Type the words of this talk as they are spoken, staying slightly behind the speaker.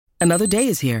Another day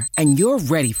is here, and you're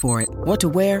ready for it. What to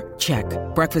wear? Check.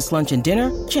 Breakfast, lunch, and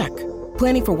dinner? Check.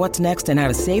 Planning for what's next and how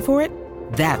to save for it?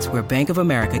 That's where Bank of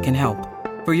America can help.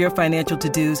 For your financial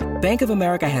to-dos, Bank of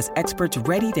America has experts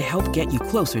ready to help get you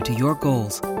closer to your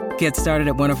goals. Get started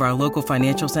at one of our local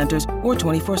financial centers or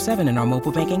 24/7 in our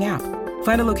mobile banking app.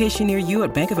 Find a location near you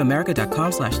at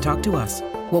bankofamerica.com/talktous.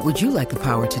 What would you like the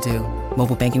power to do?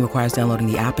 Mobile banking requires downloading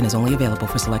the app and is only available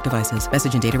for select devices.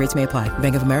 Message and data rates may apply.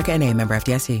 Bank of America N.A., member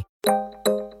FDIC.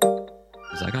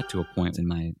 I got to a point in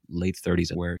my late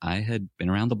 30s where I had been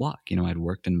around the block. I'd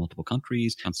worked in multiple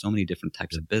countries on so many different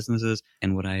types of businesses.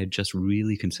 And what I had just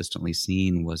really consistently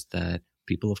seen was that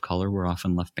people of color were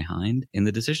often left behind in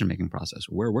the decision-making process.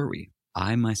 Where were we?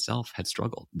 I myself had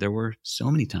struggled. There were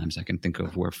so many times I can think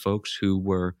of where folks who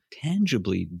were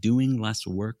tangibly doing less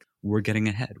work were getting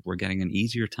ahead, were getting an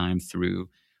easier time through.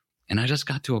 And I just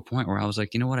got to a point where I was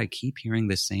like, you know what? I keep hearing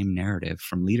the same narrative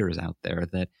from leaders out there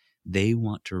that they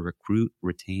want to recruit,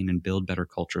 retain, and build better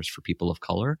cultures for people of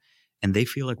color. And they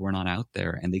feel like we're not out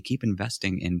there. And they keep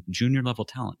investing in junior level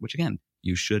talent, which again,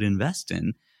 you should invest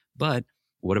in. But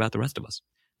what about the rest of us?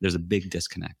 There's a big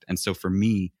disconnect. And so for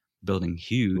me, building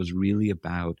Hue was really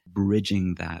about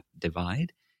bridging that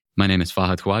divide. My name is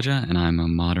Fahad Khawaja, and I'm a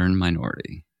modern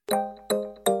minority.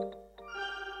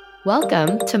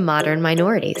 Welcome to Modern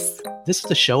Minorities. This is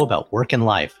the show about work and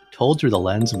life, told through the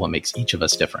lens of what makes each of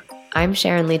us different. I'm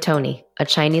Sharon Lee Tony, a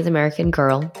Chinese-American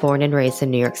girl born and raised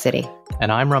in New York City.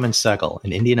 And I'm Raman Sehgal,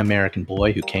 an Indian-American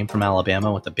boy who came from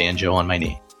Alabama with a banjo on my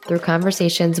knee. Through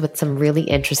conversations with some really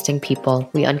interesting people,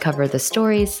 we uncover the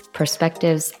stories,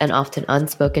 perspectives, and often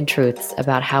unspoken truths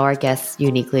about how our guests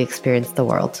uniquely experience the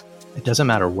world. It doesn't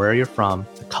matter where you're from,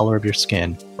 the color of your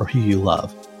skin, or who you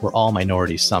love. We're all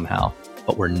minorities somehow,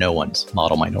 but we're no one's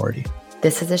model minority.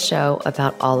 This is a show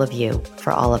about all of you,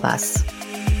 for all of us.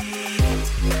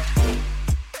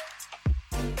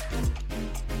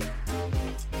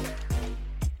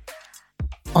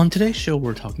 On today's show,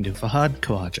 we're talking to Fahad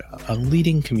Khawaja, a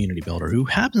leading community builder who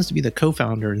happens to be the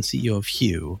co-founder and CEO of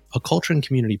Hue, a culture and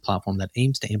community platform that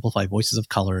aims to amplify voices of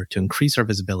color, to increase our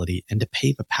visibility, and to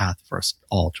pave a path for us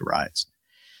all to rise.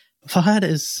 Fahad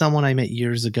is someone I met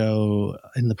years ago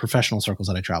in the professional circles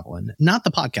that I travel in, not the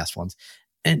podcast ones.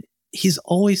 And he's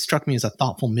always struck me as a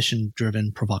thoughtful,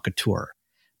 mission-driven provocateur.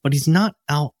 But he's not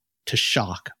out to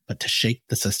shock, but to shake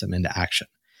the system into action.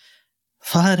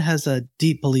 Fahad has a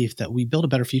deep belief that we build a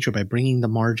better future by bringing the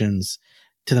margins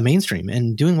to the mainstream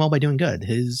and doing well by doing good.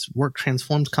 His work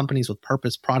transforms companies with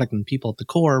purpose, product, and people at the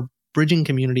core, bridging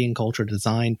community and culture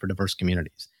designed for diverse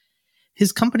communities.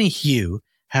 His company, Hue,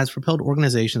 has propelled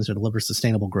organizations to deliver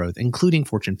sustainable growth, including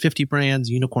Fortune 50 brands,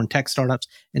 unicorn tech startups,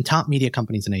 and top media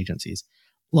companies and agencies.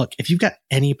 Look, if you've got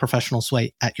any professional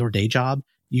sway at your day job,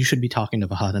 you should be talking to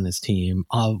Fahad and his team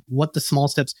of what the small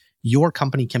steps your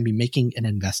company can be making and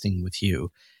investing with Hue.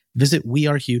 Visit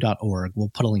wearehue.org. We'll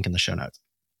put a link in the show notes.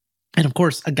 And of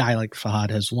course, a guy like Fahad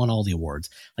has won all the awards,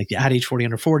 like the Ad Age 40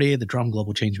 Under 40, the Drum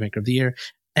Global Changemaker of the Year.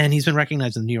 And he's been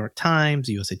recognized in the New York Times,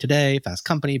 USA Today, Fast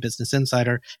Company, Business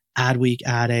Insider, Adweek,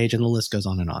 Ad Age, and the list goes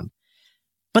on and on.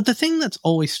 But the thing that's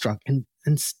always struck and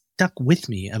stuck with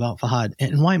me about Fahad,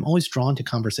 and why I'm always drawn to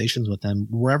conversations with him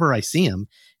wherever I see him,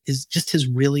 is just his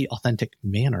really authentic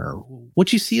manner.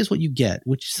 What you see is what you get,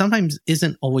 which sometimes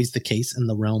isn't always the case in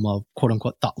the realm of quote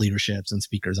unquote thought leaderships and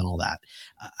speakers and all that.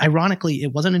 Ironically,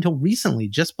 it wasn't until recently,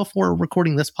 just before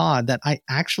recording this pod, that I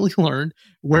actually learned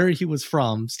where he was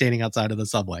from standing outside of the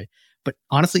subway. But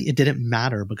honestly, it didn't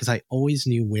matter because I always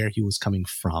knew where he was coming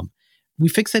from. We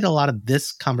fixate a lot of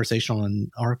this conversation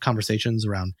on our conversations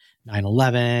around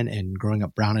 9/11 and growing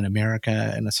up brown in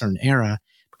America in a certain era,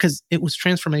 because it was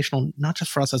transformational, not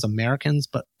just for us as Americans,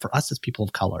 but for us as people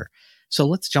of color. So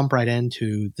let's jump right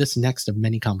into this next of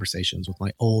many conversations with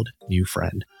my old new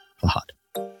friend, Fahad.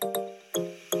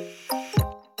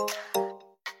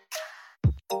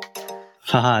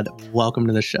 Fahad, welcome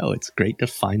to the show. It's great to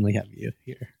finally have you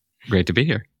here. Great to be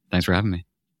here. Thanks for having me.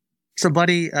 So,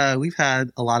 buddy, we've had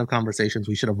a lot of conversations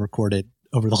we should have recorded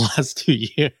over the last 2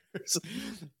 years.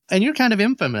 And you're kind of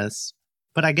infamous.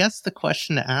 But I guess the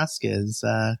question to ask is,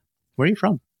 where are you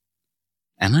from?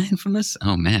 Am I infamous?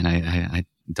 Oh, man, I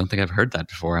don't think I've heard that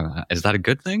before. Is that a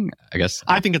good thing? I guess.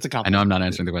 I think it's a compliment. I know I'm not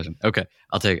answering the question. Okay,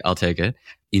 I'll take it.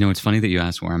 You know, it's funny that you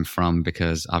asked where I'm from,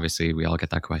 because obviously we all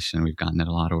get that question. We've gotten it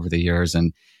a lot over the years.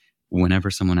 And whenever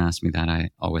someone asks me that,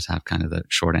 I always have kind of the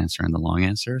short answer and the long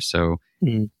answer. So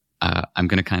I'm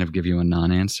going to kind of give you a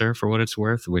non-answer for what it's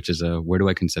worth, which is where do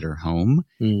I consider home?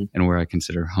 And where I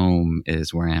consider home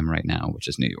is where I am right now, which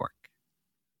is New York.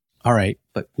 All right.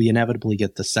 But we inevitably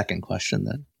get the second question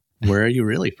then. where are you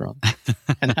really from?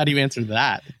 And how do you answer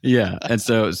that? Yeah. And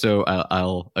so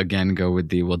I'll again go with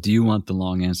the, well, do you want the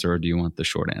long answer or do you want the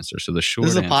short answer? So the short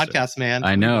answer. This is a podcast, man.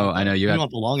 I know. You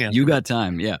want the long answer. You got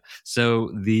time. Yeah.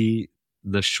 So the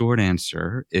short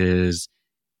answer is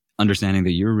understanding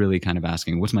that you're really kind of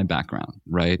asking, what's my background,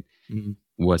 right? Mm-hmm.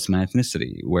 What's my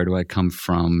ethnicity? Where do I come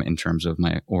from in terms of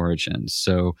my origins?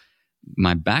 So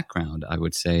my background, I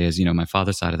would say, is, my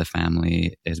father's side of the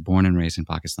family is born and raised in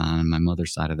Pakistan, and my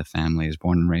mother's side of the family is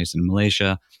born and raised in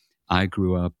Malaysia. I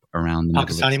grew up around the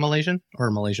Pakistani Malaysian or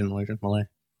Malaysian Malay?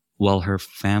 Well, her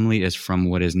family is from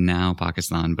what is now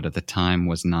Pakistan, but at the time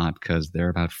was not, because they're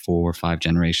about 4 or 5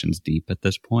 generations deep at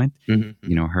this point.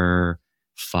 Mm-hmm. Her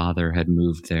father had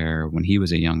moved there when he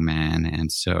was a young man,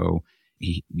 and so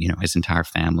he, his entire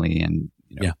family and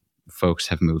folks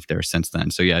have moved there since then.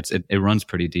 So yeah, it runs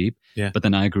pretty deep. Yeah. But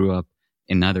then I grew up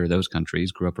in neither of those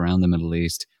countries, grew up around the Middle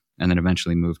East, and then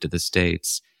eventually moved to the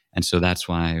States. And so that's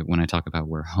why when I talk about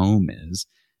where home is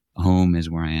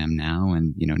where I am now.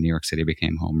 And, New York City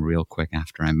became home real quick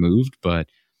after I moved. But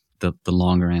the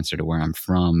longer answer to where I'm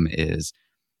from is,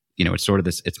 it's sort of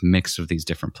it's mix of these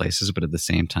different places, but at the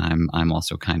same time, I'm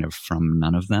also kind of from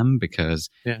none of them because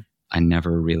I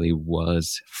never really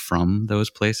was from those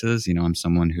places. I'm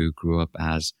someone who grew up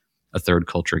as a third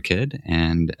culture kid.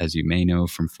 And as you may know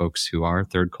from folks who are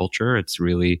third culture, it's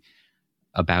really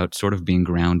about sort of being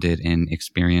grounded in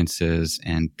experiences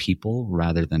and people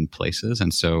rather than places.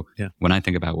 And so when I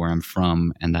think about where I'm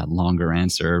from, and that longer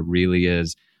answer really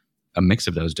is a mix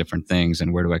of those different things.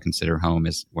 And where do I consider home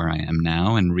is where I am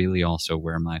now, and really also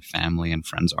where my family and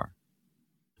friends are.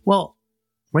 Well,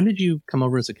 when did you come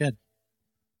over as a kid?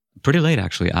 Pretty late,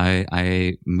 actually.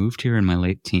 I moved here in my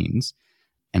late teens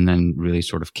and then really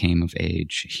sort of came of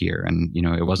age here. And,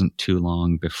 it wasn't too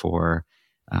long before,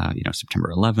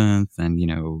 September 11th and,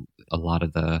 a lot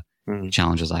of the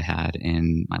challenges I had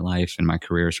in my life and my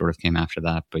career sort of came after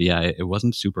that. But yeah, it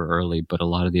wasn't super early, but a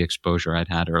lot of the exposure I'd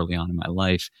had early on in my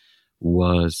life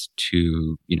was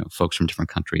to, folks from different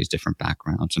countries, different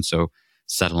backgrounds. And so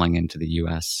settling into the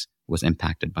U.S. was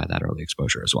impacted by that early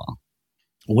exposure as well.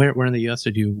 Where in the U.S.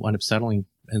 did you wind up settling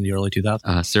in the early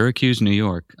 2000s? Syracuse, New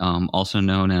York, also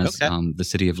known as the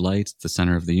City of Lights, the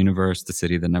center of the universe, the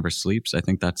city that never sleeps. I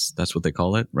think that's what they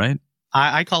call it, right?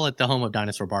 I call it the home of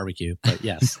dinosaur barbecue, but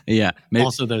yes. Yeah. Maybe,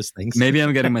 also those things. Maybe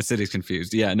I'm getting my cities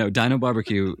confused. Yeah, no, Dino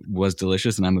Barbecue was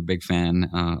delicious, and I'm a big fan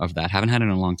of that. Haven't had it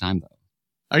in a long time, though.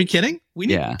 Are you kidding? We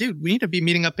need to be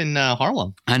meeting up in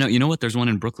Harlem. I know. You know what? There's one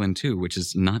in Brooklyn, too, which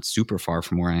is not super far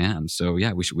from where I am. So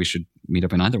yeah, we should meet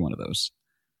up in either one of those.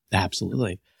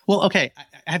 Absolutely. Well, okay.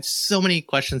 I have so many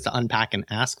questions to unpack and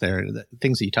ask there, the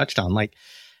things that you touched on. Like,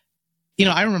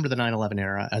 I remember the 9/11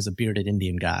 era as a bearded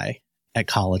Indian guy at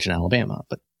college in Alabama,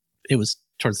 but it was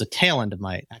towards the tail end of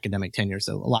my academic tenure.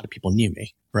 So a lot of people knew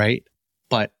me, right?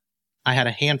 But I had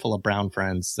a handful of brown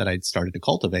friends that I'd started to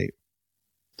cultivate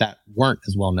that weren't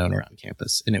as well known around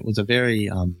campus. And it was a very,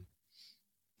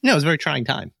 it was a very trying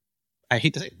time. I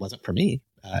hate to say it wasn't for me.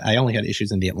 I only had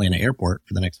issues in the Atlanta airport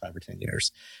for the next 5 or 10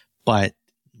 years, but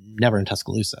never in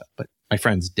Tuscaloosa, but my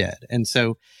friends did. And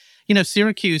so,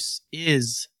 Syracuse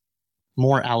is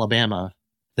more Alabama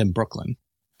than Brooklyn,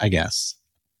 I guess.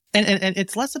 And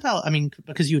it's less about,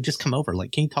 because you had just come over,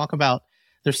 like, can you talk about,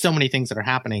 there's so many things that are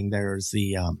happening. There's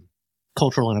the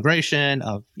cultural integration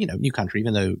of, new country,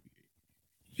 even though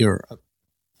you're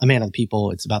a man of the people,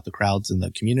 it's about the crowds and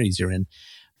the communities you're in.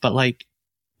 But like,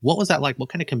 what was that like? What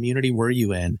kind of community were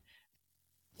you in?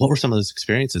 What were some of those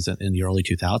experiences in the early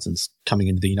 2000s coming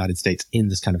into the United States in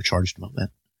this kind of charged moment?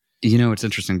 It's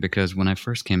interesting because when I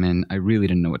first came in, I really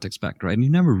didn't know what to expect, right? And you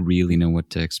never really know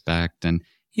what to expect. And,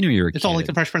 you're a kid. It's all like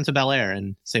the Fresh Prince of Bel-Air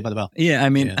and Saved by the Bell. Yeah, I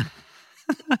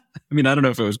don't know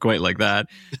if it was quite like that.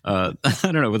 I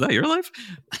don't know. Was that your life?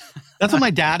 That's what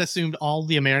my dad assumed all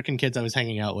the American kids I was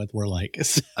hanging out with were like.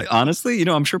 Honestly,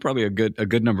 I'm sure probably a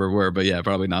good number were, but yeah,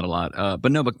 probably not a lot.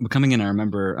 But coming in, I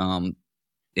remember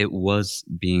it was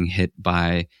being hit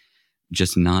by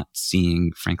just not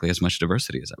seeing, frankly, as much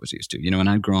diversity as I was used to. And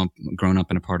I'd grown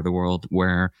up in a part of the world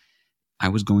where I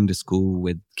was going to school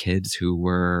with kids who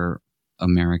were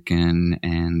American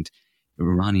and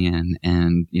Iranian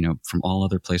and, from all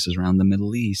other places around the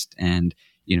Middle East and,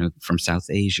 from South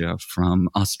Asia, from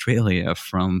Australia,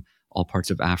 from all parts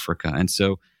of Africa. And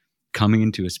so coming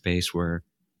into a space where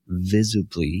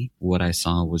visibly what I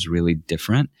saw was really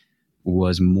different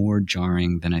was more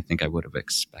jarring than I think I would have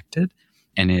expected.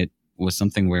 And it was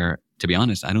something where, to be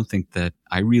honest, I don't think that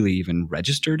I really even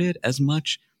registered it as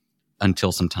much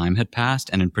until some time had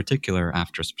passed. And in particular,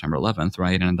 after September 11th,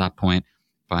 right? And at that point,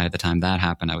 by the time that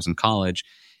happened, I was in college.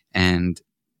 And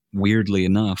weirdly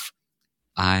enough,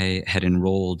 I had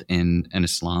enrolled in an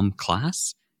Islam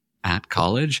class at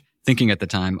college, thinking at the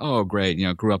time, oh, great,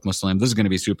 grew up Muslim. This is going to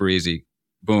be super easy.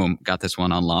 Boom, got this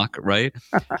one on lock, right?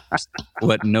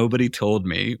 What nobody told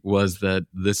me was that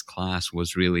this class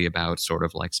was really about sort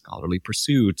of like scholarly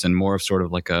pursuits and more of sort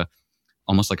of like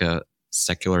almost like a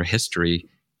secular history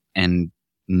and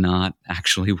not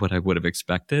actually what I would have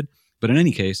expected. But in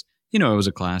any case, it was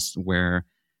a class where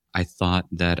I thought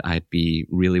that I'd be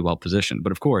really well positioned.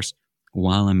 But of course,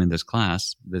 while I'm in this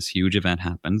class, this huge event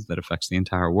happens that affects the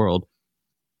entire world.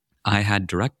 I had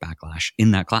direct backlash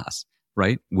in that class,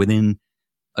 right? Within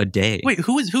a day. Wait,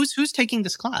 who's taking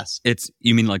this class?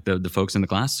 You mean like the folks in the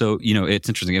class? So, it's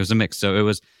interesting. It was a mix. So it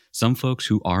was some folks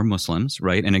who are Muslims,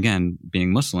 right? And again,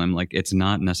 being Muslim, like it's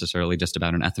not necessarily just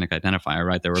about an ethnic identifier,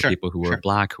 right? There were people who were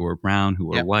black, who were brown, who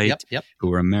were white, who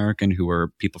were American, who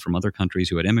were people from other countries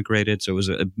who had immigrated. So it was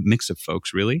a mix of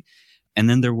folks, really. And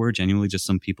then there were genuinely just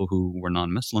some people who were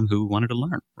non-Muslim who wanted to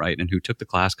learn, right? And who took the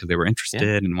class because they were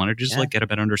interested and wanted to just like get a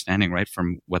better understanding, right?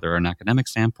 From whether an academic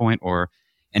standpoint or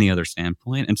any other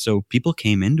standpoint. And so people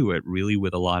came into it really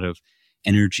with a lot of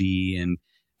energy and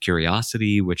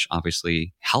curiosity, which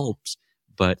obviously helps.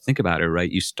 But think about it, right?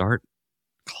 You start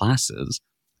classes,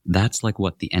 that's like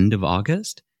the end of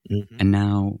August. Mm-hmm. And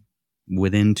now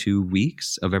within 2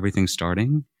 weeks of everything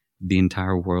starting, the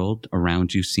entire world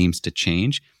around you seems to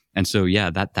change. And so,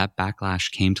 that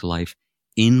backlash came to life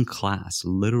in class,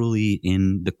 literally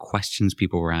in the questions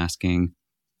people were asking,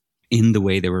 in the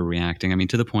way they were reacting. I mean,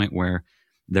 to the point where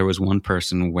there was one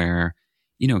person where,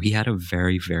 he had a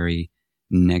very, very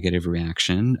negative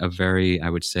reaction, a very, I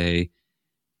would say,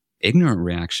 ignorant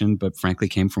reaction, but frankly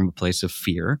came from a place of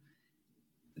fear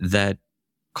that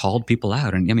called people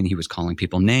out. And I mean, he was calling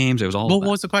people names. It was all. Well, what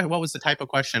was the question? What was the type of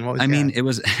question? It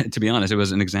was, to be honest, it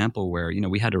was an example where,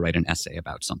 we had to write an essay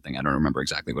about something. I don't remember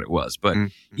exactly what it was, but,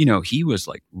 he was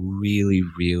like really,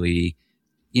 really,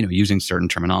 using certain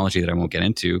terminology that I won't get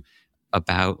into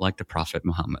about like the Prophet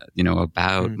Muhammad,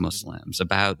 about Muslims,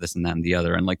 about this and that and the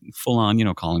other, and like full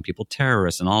on, calling people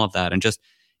terrorists and all of that. And just,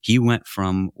 he went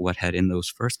from what had in those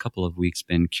first couple of weeks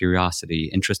been curiosity,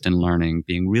 interest in learning,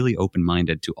 being really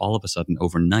open-minded, to all of a sudden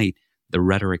overnight, the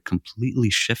rhetoric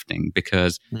completely shifting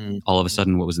because all of a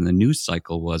sudden what was in the news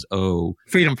cycle was,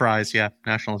 Freedom Prize,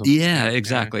 nationalism. Yeah,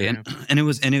 exactly. And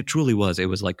it truly was. It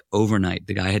was like overnight.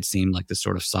 The guy had seemed like this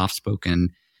sort of soft-spoken,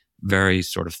 very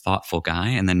sort of thoughtful guy.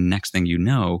 And then next thing you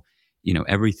know,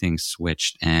 everything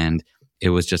switched and it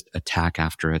was just attack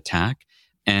after attack.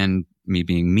 And me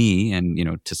being me and,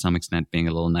 to some extent being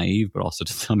a little naive, but also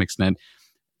to some extent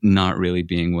not really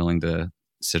being willing to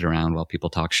sit around while people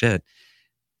talk shit,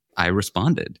 I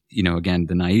responded. Again,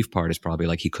 the naive part is probably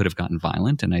like he could have gotten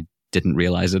violent and I didn't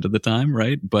realize it at the time,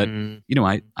 right? But,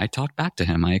 I talked back to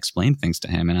him. I explained things to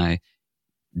him and I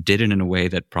did it in a way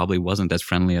that probably wasn't as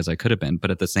friendly as I could have been.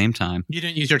 But at the same time... You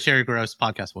didn't use your Terry Gross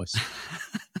podcast voice.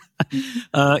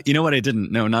 You know what? I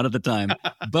didn't. No, not at the time.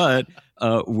 But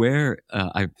where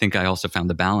I think I also found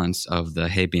the balance of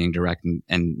being direct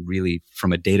and really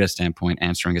from a data standpoint,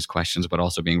 answering his questions, but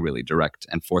also being really direct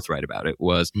and forthright about it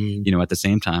was, at the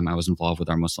same time, I was involved with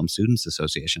our Muslim Students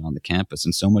Association on the campus.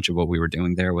 And so much of what we were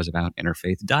doing there was about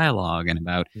interfaith dialogue and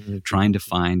about trying to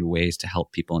find ways to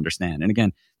help people understand. And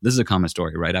again, this is a common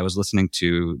story, right? I was listening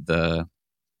to the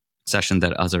session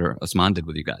that Azhar Osman did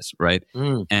with you guys, right?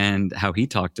 And how he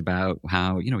talked about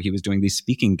how, he was doing these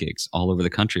speaking gigs all over the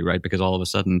country, right? Because all of a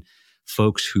sudden,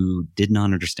 folks who did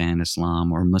not understand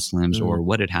Islam or Muslims or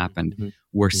what had happened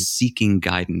were seeking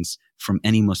guidance from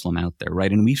any Muslim out there,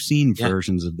 right? And we've seen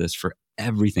versions of this for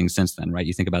everything since then, right?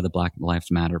 You think about the Black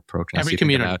Lives Matter protests. Every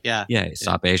community,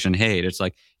 Stop Asian hate. It's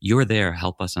like, you're there,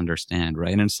 help us understand,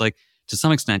 right? And it's like, to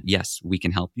some extent, yes, we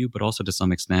can help you, but also to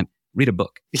some extent, read a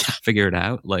book, figure it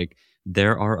out. Like,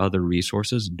 there are other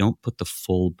resources. Don't put the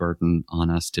full burden on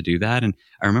us to do that. And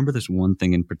I remember this one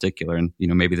thing in particular, and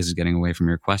maybe this is getting away from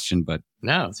your question, but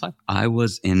no, it's fine. I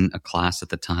was in a class at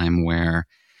the time where,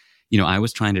 I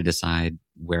was trying to decide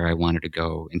where I wanted to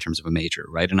go in terms of a major,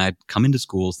 right? And I'd come into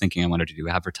school thinking I wanted to do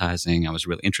advertising. I was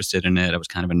really interested in it. I was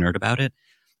kind of a nerd about it,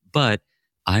 but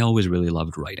I always really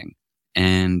loved writing.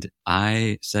 And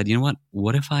I said,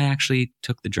 what if I actually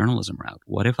took the journalism route?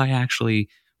 What if I actually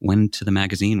went to the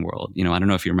magazine world? I don't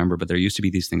know if you remember, but there used to be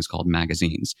these things called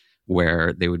magazines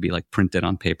where they would be like printed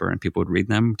on paper and people would read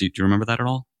them. Do you remember that at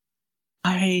all?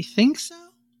 I think so.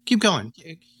 Keep going.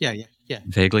 Yeah.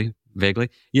 Vaguely.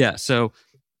 Yeah. So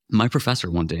my professor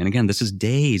one day, and again, this is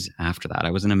days after that,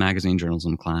 I was in a magazine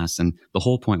journalism class and the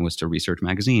whole point was to research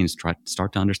magazines,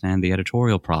 start to understand the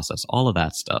editorial process, all of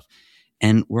that stuff.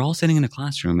 And we're all sitting in a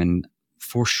classroom and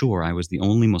for sure, I was the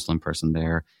only Muslim person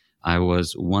there. I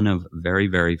was one of very,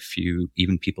 very few,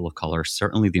 even people of color,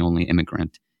 certainly the only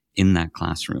immigrant in that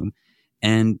classroom.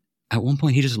 And at one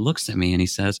point he just looks at me and he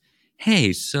says,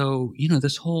 hey, so,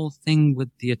 this whole thing with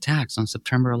the attacks on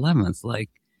September 11th,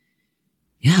 like,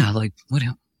 yeah, like, what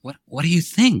do you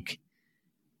think?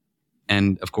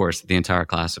 And of course, the entire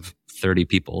class of 30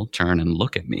 people turn and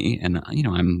look at me. And,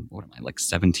 what am I, like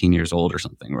 17 years old or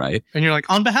something, right? And you're like,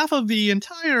 on behalf of the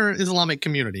entire Islamic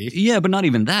community. Yeah, but not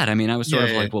even that. I mean, I was sort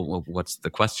of like, well, what's the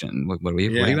question? What are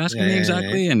you asking me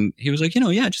exactly? Yeah. And he was like,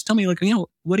 just tell me, like,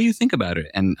 what do you think about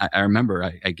it? And I remember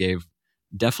I gave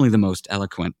definitely the most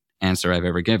eloquent answer I've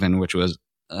ever given, which was,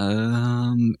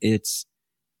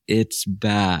 it's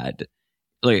bad.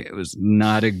 Like, it was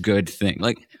not a good thing.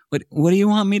 Like, what do you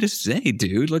want me to say,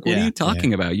 dude? Like, what are you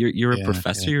talking about? You're a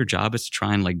professor. Your job is to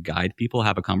try and like guide people,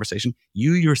 have a conversation.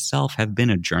 You yourself have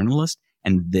been a journalist,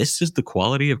 and this is the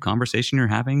quality of conversation you're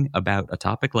having about a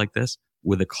topic like this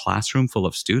with a classroom full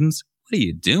of students. What are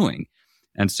you doing?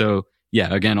 And so,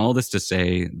 yeah, again, all this to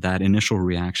say that initial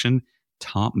reaction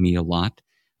taught me a lot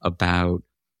about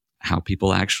how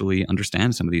people actually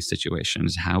understand some of these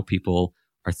situations, how people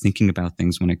are thinking about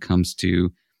things when it comes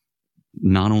to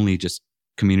not only just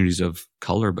communities of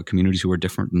color, but communities who are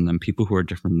different than them, people who are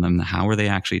different than them. How are they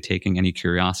actually taking any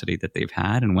curiosity that they've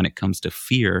had? And when it comes to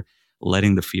fear,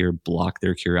 letting the fear block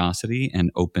their curiosity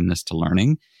and openness to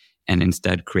learning, and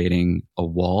instead creating a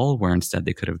wall where instead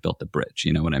they could have built a bridge.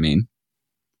 You know what I mean?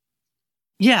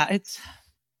 Yeah,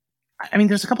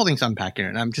 there's a couple things to unpack here,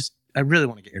 and I really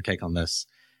want to get your take on this.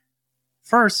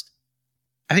 First,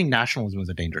 I think nationalism is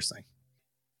a dangerous thing.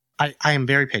 I am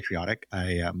very patriotic.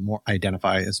 I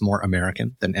identify as more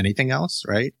American than anything else,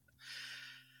 right?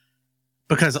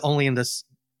 Because only in this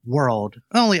world,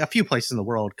 only a few places in the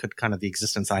world could kind of the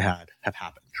existence I had have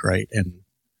happened, right? And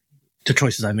the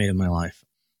choices I made in my life.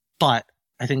 But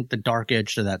I think the dark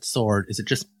edge to that sword is it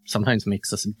just sometimes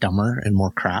makes us dumber and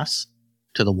more crass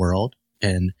to the world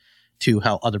and to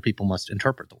how other people must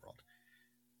interpret the world.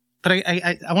 But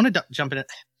I want to jump in.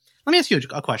 Let me ask you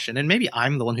a question, and maybe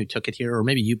I'm the one who took it here, or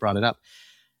maybe you brought it up.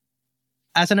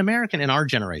 As an American in our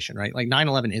generation, right? Like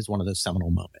 9/11 is one of those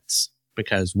seminal moments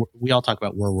because we all talk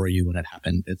about where were you when it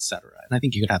happened, et cetera. And I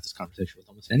think you could have this conversation with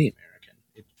almost any American.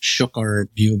 It shook our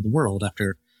view of the world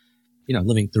after,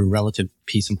 living through relative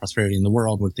peace and prosperity in the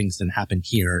world where things didn't happen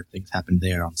here, things happened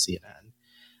there on CNN.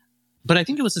 But I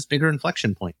think it was this bigger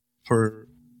inflection point for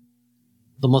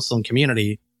the Muslim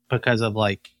community because of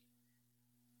like,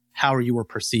 how you were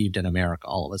perceived in America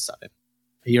all of a sudden.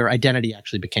 Your identity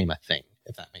actually became a thing,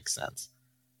 if that makes sense.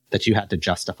 That you had to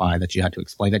justify, that you had to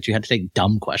explain, that you had to take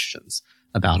dumb questions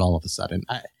about all of a sudden.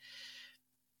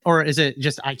 Or is it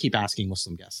just I keep asking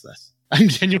Muslim guests this? I'm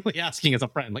genuinely asking as a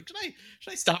friend, like,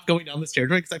 should I stop going down this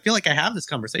territory? Because I feel like I have this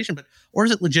conversation, or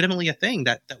is it legitimately a thing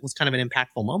that was kind of an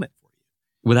impactful moment for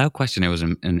you? Without question, it was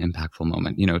an impactful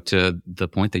moment. To the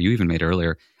point that you even made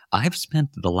earlier, I've spent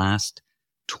the last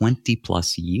 20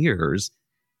 plus years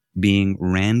being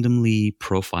randomly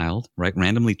profiled, right?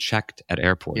 Randomly checked at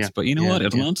airports. Yeah. But you know what?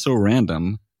 It's not so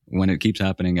random when it keeps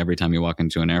happening every time you walk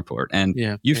into an airport. And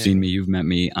you've seen me, you've met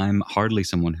me. I'm hardly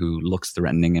someone who looks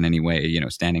threatening in any way,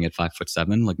 standing at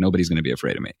 5'7", like nobody's going to be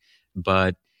afraid of me.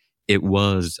 But it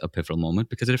was a pivotal moment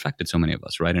because it affected so many of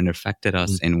us, right? And it affected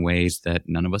us in ways that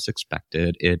none of us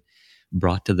expected. It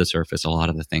brought to the surface a lot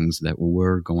of the things that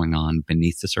were going on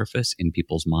beneath the surface in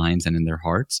people's minds and in their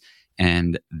hearts.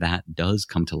 And that does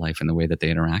come to life in the way that they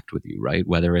interact with you, right?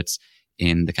 Whether it's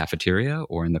in the cafeteria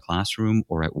or in the classroom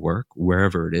or at work,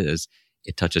 wherever it is,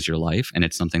 it touches your life and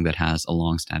it's something that has a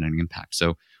long-standing impact.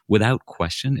 So without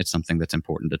question, it's something that's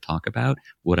important to talk about.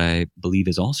 What I believe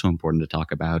is also important to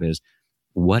talk about is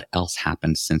what else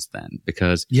happened since then?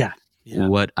 Because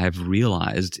what I've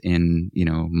realized in,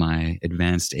 my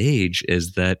advanced age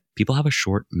is that people have a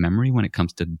short memory when it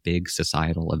comes to big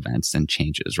societal events and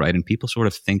changes, right? And people sort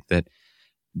of think that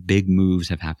big moves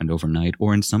have happened overnight,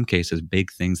 or in some cases,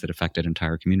 big things that affected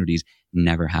entire communities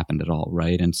never happened at all,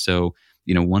 right? And so,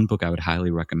 one book I would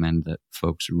highly recommend that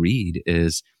folks read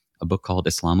is a book called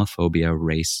Islamophobia,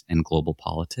 Race, and Global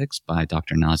Politics by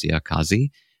Dr. Nazia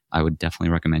Kazi. I would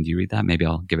definitely recommend you read that. Maybe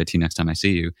I'll give it to you next time I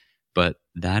see you. But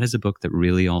that is a book that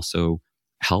really also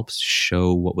helps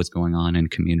show what was going on in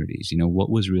communities. What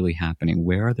was really happening?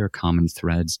 Where are there common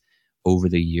threads over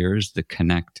the years that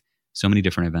connect so many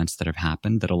different events that have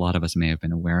happened that a lot of us may have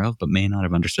been aware of, but may not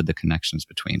have understood the connections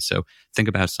between? So think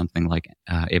about something like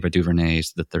Ava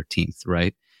DuVernay's The 13th,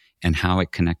 right? And how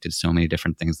it connected so many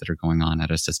different things that are going on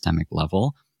at a systemic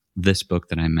level. This book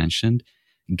that I mentioned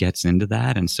gets into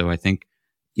that. And so I think,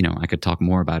 I could talk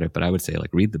more about it, but I would say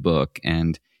read the book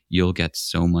and you'll get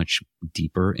so much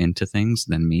deeper into things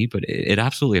than me, but it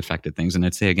absolutely affected things. And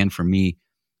I'd say again, for me,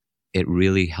 it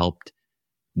really helped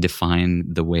define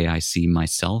the way I see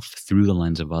myself through the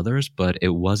lens of others, but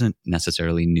it wasn't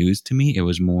necessarily news to me. It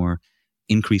was more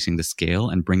increasing the scale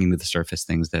and bringing to the surface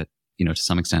things that, to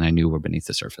some extent I knew were beneath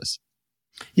the surface.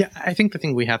 Yeah, I think the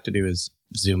thing we have to do is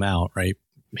zoom out, right?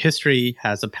 History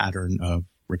has a pattern of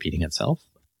repeating itself.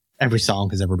 Every song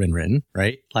has ever been written,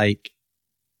 right?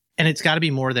 And it's got to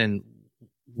be more than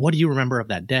what do you remember of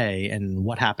that day and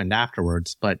what happened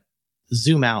afterwards, but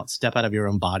zoom out, step out of your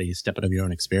own body, step out of your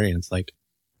own experience.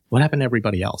 What happened to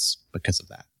everybody else because of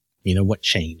that? What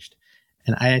changed?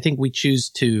 And I think we choose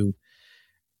to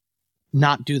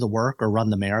not do the work or run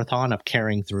the marathon of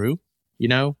carrying through,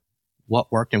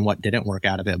 what worked and what didn't work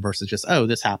out of it versus just, oh,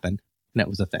 this happened and it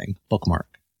was a thing,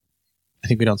 bookmark. I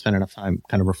think we don't spend enough time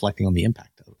kind of reflecting on the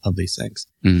impact of these things.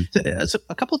 Mm. So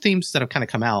a couple of themes that have kind of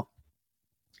come out.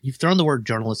 You've thrown the word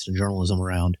journalist and journalism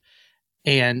around.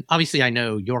 And obviously I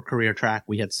know your career track,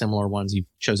 we had similar ones. You've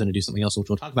chosen to do something else, which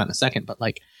we'll talk about in a second. But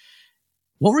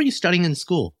what were you studying in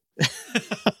school?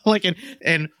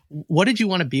 And what did you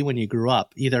want to be when you grew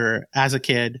up, either as a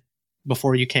kid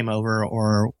before you came over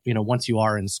or, once you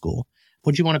are in school?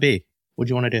 What did you want to be? What did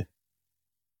you want to do?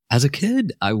 As a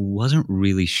kid, I wasn't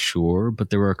really sure, but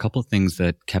there were a couple of things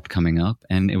that kept coming up.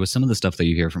 And it was some of the stuff that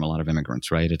you hear from a lot of immigrants,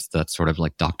 right? It's that sort of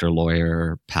doctor,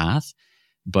 lawyer path.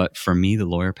 But for me, the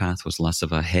lawyer path was less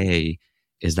of a, hey,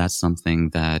 is that something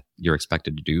that you're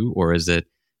expected to do? Or is it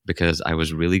because I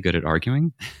was really good at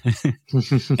arguing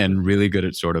and really good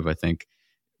at sort of, I think,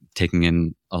 taking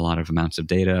in a lot of amounts of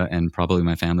data, and probably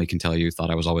my family can tell you thought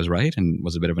I was always right and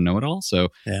was a bit of a know-it-all. So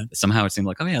somehow it seemed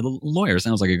like, oh yeah, the lawyer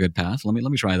sounds like a good path. Let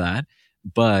me try that.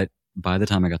 But by the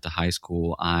time I got to high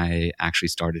school, I actually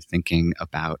started thinking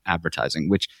about advertising,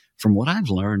 which from what I've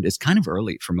learned is kind of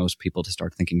early for most people to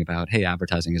start thinking about, hey,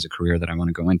 advertising is a career that I want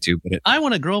to go into. But I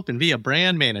want to grow up and be a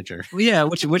brand manager. Yeah,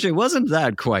 which it wasn't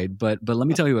that quite, but let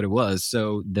me tell you what it was.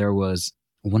 So there was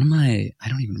one of my, I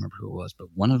don't even remember who it was, but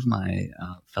one of my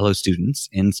fellow students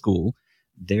in school,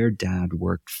 their dad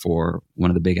worked for one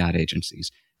of the big ad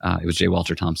agencies. It was J.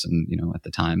 Walter Thompson, at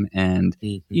the time. And,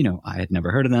 I had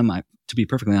never heard of them. I, to be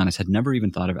perfectly honest, had never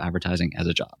even thought of advertising as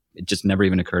a job. It just never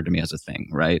even occurred to me as a thing,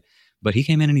 right? But he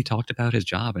came in and he talked about his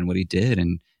job and what he did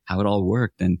and how it all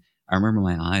worked. And I remember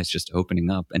my eyes just opening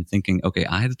up and thinking, okay,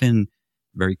 I've been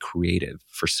very creative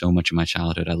for so much of my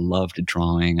childhood. I loved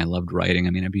drawing. I loved writing.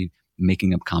 I'd be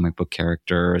making up comic book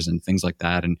characters and things like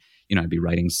that. And, I'd be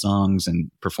writing songs and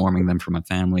performing them for my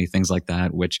family, things like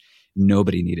that, which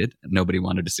nobody needed, nobody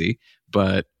wanted to see.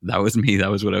 But that was me. That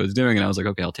was what I was doing. And I was like,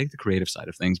 okay, I'll take the creative side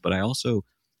of things. But I also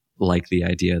like the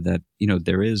idea that,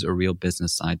 there is a real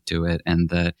business side to it and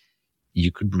that you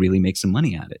could really make some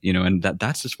money at it, and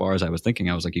that's as far as I was thinking.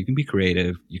 I was like, you can be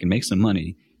creative, you can make some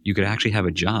money, you could actually have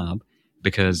a job.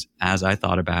 Because as I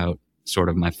thought about sort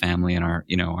of my family and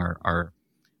our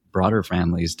broader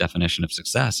family's definition of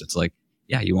success, it's like,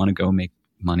 yeah, you want to go make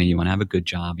money, you want to have a good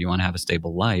job, you want to have a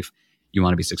stable life, you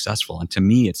want to be successful. And to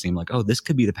me, it seemed like, oh, this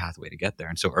could be the pathway to get there.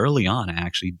 And so early on, I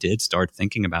actually did start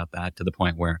thinking about that to the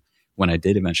point where when I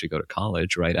did eventually go to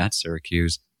college, right at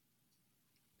Syracuse,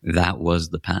 that was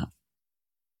the path.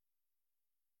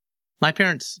 My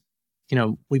parents,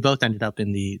 we both ended up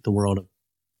in the world of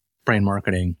brand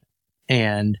marketing,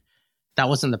 and that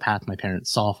wasn't the path my parents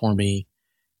saw for me.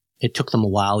 It took them a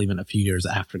while, even a few years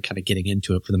after kind of getting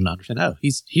into it, for them to understand, oh,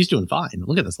 he's doing fine.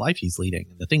 Look at this life he's leading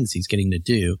and the things he's getting to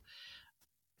do.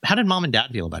 How did mom and dad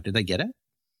feel about it? Did they get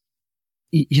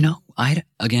it? I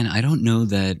don't know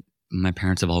that my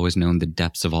parents have always known the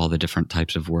depths of all the different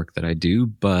types of work that I do,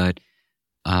 but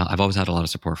I've always had a lot of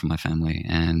support from my family,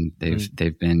 and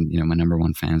they've been, my number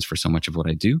one fans for so much of what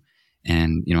I do.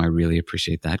 And, I really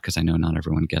appreciate that because I know not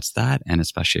everyone gets that. And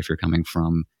especially if you're coming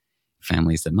from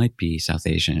families that might be South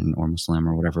Asian or Muslim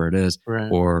or whatever it is,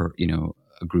 right, or,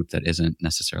 a group that isn't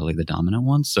necessarily the dominant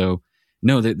one. So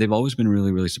no, they've always been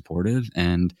really, really supportive.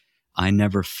 And I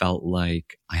never felt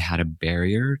like I had a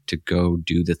barrier to go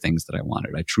do the things that I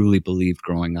wanted. I truly believed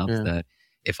growing up that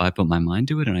if I put my mind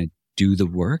to it and I do the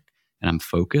work and I'm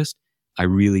focused, I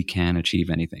really can achieve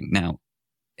anything. Now,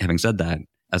 having said that,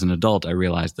 as an adult, I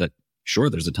realized that sure,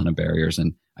 there's a ton of barriers,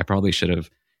 and I probably should have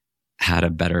had a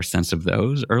better sense of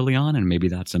those early on. And maybe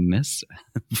that's a miss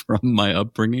from my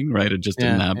upbringing, right? It just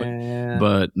didn't happen.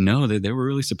 But no, they were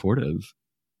really supportive.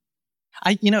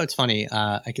 It's funny.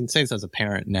 I can say this as a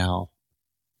parent now.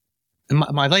 And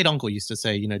my late uncle used to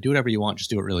say, do whatever you want, just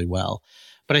do it really well.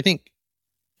 But I think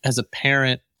as a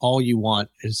parent, all you want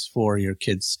is for your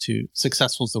kids to,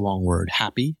 successful is the wrong word,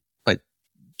 happy, but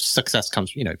success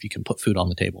comes, if you can put food on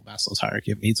the table, Maslow's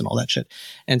hierarchy of needs and all that shit.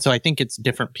 And so I think it's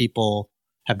different people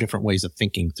have different ways of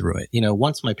thinking through it.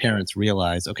 Once my parents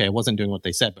realized, okay, I wasn't doing what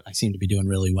they said, but I seem to be doing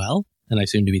really well and I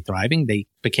seem to be thriving, they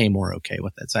became more okay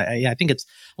with it. So I think it's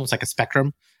almost like a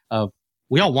spectrum of,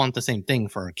 we all want the same thing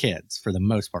for our kids for the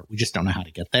most part. We just don't know how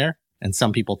to get there. And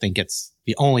some people think it's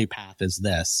the only path is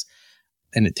this,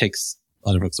 and it takes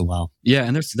other folks a while. Yeah,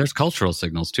 and there's cultural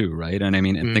signals too, right? And I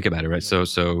mean, and think about it, right?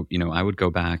 So I would go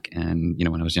back and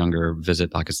when I was younger,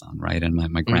 visit Pakistan, right? And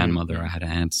my grandmother, I had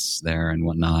aunts there and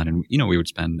whatnot, and we would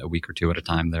spend a week or two at a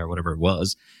time there, whatever it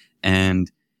was.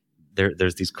 And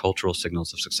there's these cultural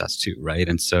signals of success too, right?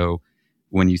 And so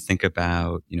when you think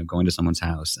about going to someone's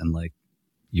house and like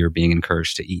you're being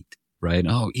encouraged to eat, right?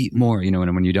 Oh, eat more,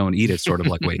 and when you don't eat, it's sort of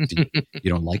like, wait, you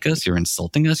don't like us? You're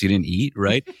insulting us? You didn't eat,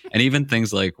 right? And even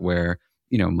things like where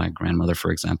my grandmother, for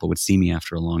example, would see me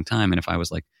after a long time. And if I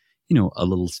was like, a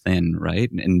little thin, right?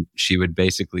 And she would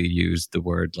basically use the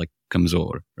word like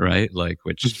kamzor, right? Like,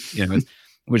 which,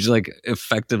 which like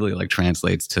effectively like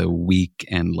translates to weak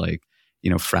and like,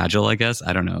 fragile, I guess.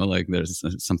 I don't know. Like there's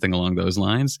something along those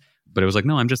lines. But it was like,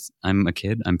 no, I'm a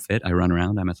kid. I'm fit. I run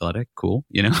around. I'm athletic. Cool.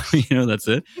 That's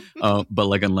it. But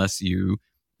like, unless you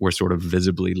were sort of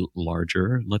visibly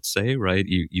larger, let's say, right?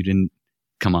 You didn't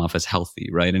come off as healthy,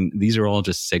 right? And these are all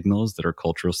just signals that are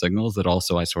cultural signals that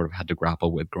also I sort of had to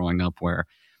grapple with growing up, where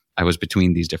I was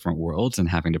between these different worlds and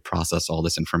having to process all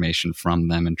this information from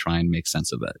them and try and make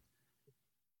sense of it.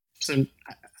 So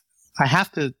I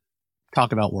have to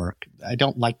talk about work. I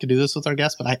don't like to do this with our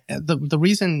guests, but the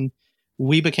reason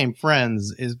we became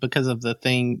friends is because of the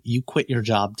thing you quit your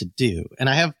job to do.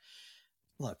 And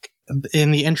look, in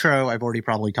the intro, I've already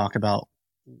probably talked about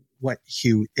what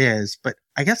Hugh is, but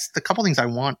I guess the couple things I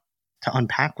want to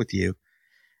unpack with you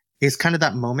is kind of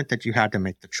that moment that you had to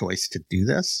make the choice to do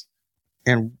this,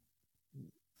 and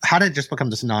how did it just become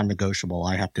this non-negotiable?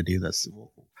 I have to do this.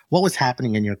 What was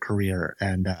happening in your career,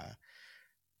 and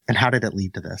how did it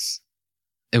lead to this?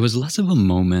 It was less of a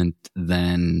moment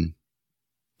than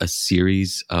a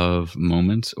series of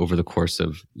moments over the course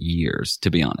of years, to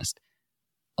be honest.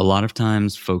 A lot of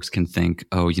times folks can think,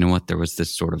 oh, you know what? There was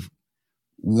this sort of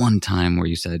one time where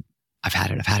you said, I've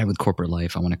had it with corporate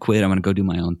life. I want to quit. I want to go do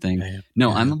my own thing.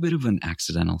 No, I'm a bit of an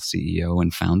accidental CEO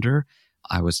and founder.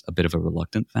 I was a bit of a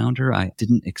reluctant founder. I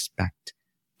didn't expect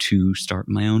to start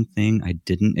my own thing. I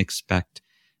didn't expect,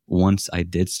 once I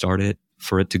did start it,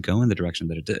 for it to go in the direction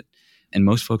that it did. And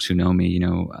most folks who know me,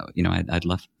 I'd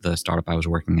left the startup I was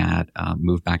working at,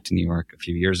 moved back to New York a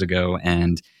few years ago.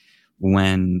 And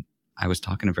when I was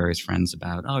talking to various friends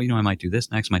about, I might do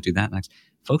this next, might do that next,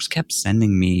 folks kept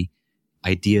sending me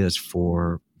ideas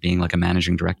for being like a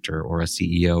managing director or a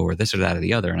CEO or this or that or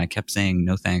the other. And I kept saying,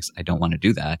 no, thanks. I don't want to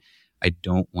do that. I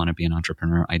don't want to be an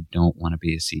entrepreneur. I don't want to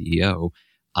be a CEO.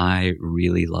 I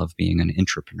really love being an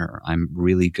intrapreneur. I'm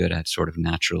really good at sort of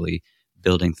naturally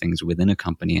building things within a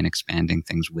company and expanding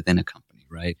things within a company,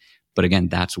 right? But again,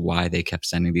 that's why they kept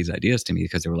sending these ideas to me,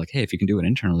 because they were like, hey, if you can do it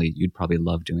internally, you'd probably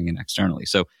love doing it externally.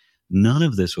 So none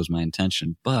of this was my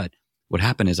intention. But what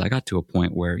happened is I got to a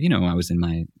point where, I was in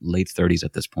my late 30s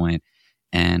at this point,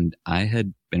 and I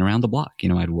had been around the block.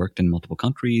 I'd worked in multiple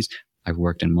countries. I've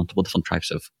worked in multiple different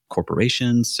types of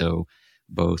corporations. So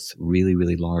both really,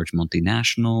 really large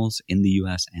multinationals in the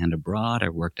US and abroad.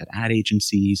 I've worked at ad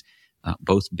agencies,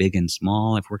 both big and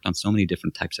small. I've worked on so many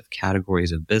different types of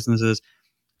categories of businesses.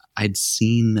 I'd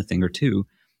seen a thing or two.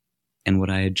 And what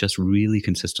I had just really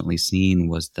consistently seen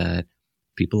was that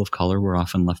people of color were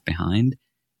often left behind.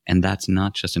 And that's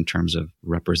not just in terms of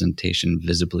representation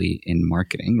visibly in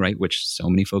marketing, right? Which so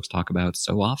many folks talk about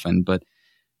so often, but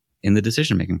in the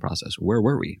decision-making process, where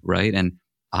were we, right? And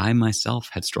I myself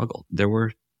had struggled. There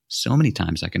were so many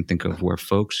times I can think of where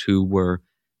folks who were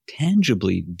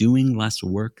tangibly doing less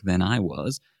work than I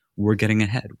was were getting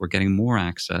ahead. We're getting more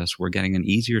access. We're getting an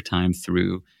easier time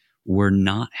through. We're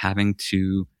not having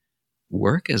to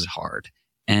work as hard.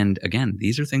 And again,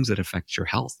 these are things that affect your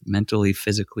health mentally,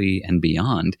 physically, and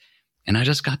beyond. And I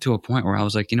just got to a point where I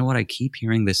was like, you know what? I keep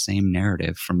hearing the same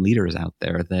narrative from leaders out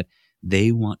there that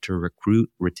they want to recruit,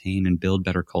 retain, and build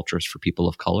better cultures for people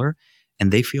of color.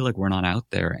 And they feel like we're not out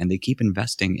there, and they keep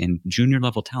investing in junior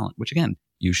level talent, which again,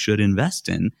 you should invest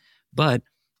in. But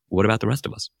what about the rest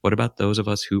of us? What about those of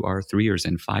us who are 3 years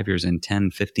in, 5 years in,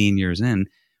 10, 15 years in?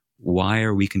 Why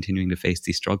are we continuing to face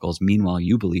these struggles? Meanwhile,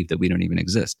 you believe that we don't even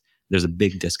exist. There's a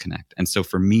big disconnect. And so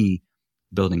for me,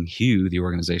 building Hue, the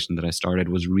organization that I started,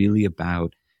 was really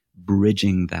about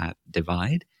bridging that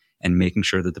divide and making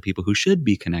sure that the people who should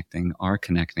be connecting are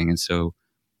connecting. And so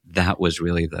that was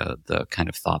really the kind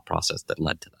of thought process that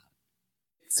led to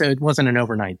that. So it wasn't an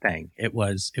overnight thing. It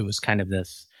was kind of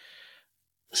this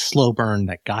slow burn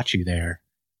that got you there.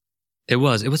 It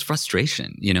was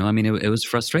frustration. I mean, it was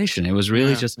frustration. It was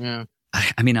really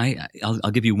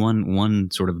I'll give you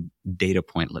one sort of data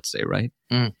point, let's say, right?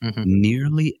 Mm-hmm.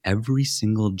 Nearly every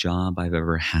single job I've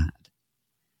ever had,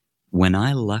 when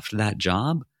I left that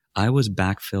job, I was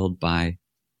backfilled by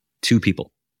 2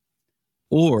 people.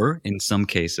 Or in some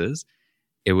cases,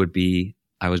 it would be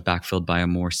I was backfilled by a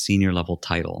more senior level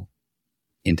title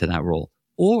into that role.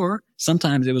 Or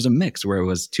sometimes it was a mix where it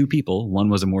was 2 people. One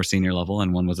was a more senior level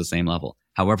and one was the same level.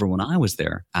 However, when I was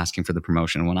there asking for the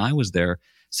promotion, when I was there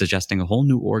suggesting a whole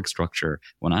new org structure,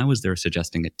 when I was there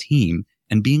suggesting a team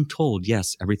and being told,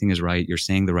 yes, everything is right, you're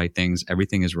saying the right things,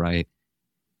 everything is right,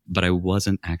 but I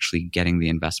wasn't actually getting the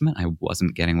investment. I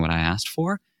wasn't getting what I asked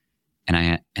for, and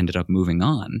I ended up moving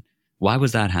on. Why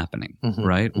was that happening,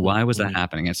 right? Why was that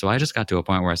happening? And so I just got to a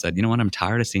point where I said, you know what, I'm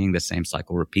tired of seeing the same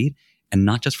cycle repeat. And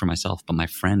not just for myself, but my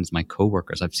friends, my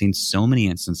coworkers. I've seen so many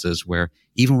instances where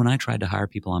even when I tried to hire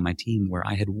people on my team where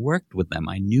I had worked with them,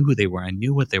 I knew who they were, I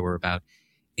knew what they were about.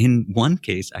 In one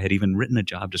case, I had even written a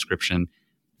job description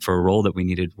for a role that we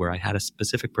needed where I had a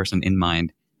specific person in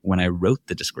mind when I wrote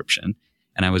the description,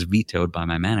 and I was vetoed by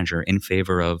my manager in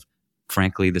favor of,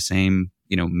 frankly, the same,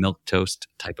 milquetoast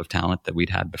type of talent that we'd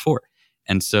had before.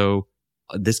 And so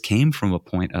this came from a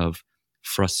point of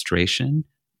frustration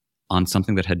on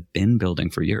something that had been building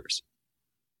for years.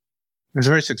 There's a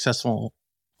very successful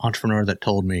entrepreneur that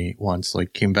told me once, like,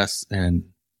 he invests in,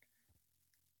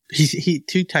 he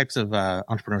 2 types of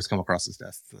entrepreneurs come across his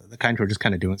desk. The kind who are just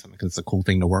kind of doing something because it's a cool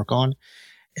thing to work on,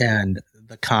 and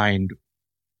the kind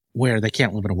where they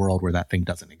can't live in a world where that thing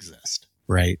doesn't exist,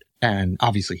 right? And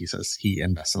obviously he says he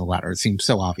invests in the latter. It seems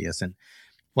so obvious. And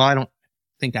while I don't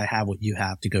think I have what you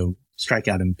have to go strike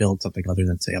out and build something other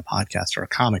than, say, a podcast or a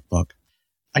comic book,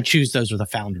 I choose those are the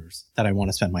founders that I want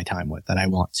to spend my time with, that I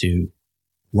want to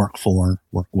work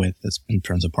with in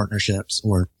terms of partnerships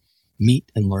or meet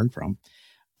and learn from.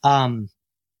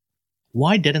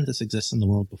 Why didn't this exist in the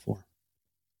world before?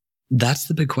 That's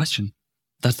the big question.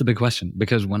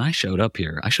 Because when I showed up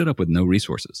here, I showed up with no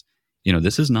resources.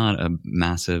 This is not a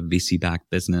massive VC-backed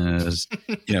business.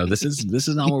 This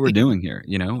is not what we're doing here.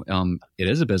 It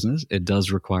is a business. It does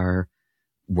require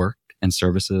work and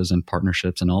services and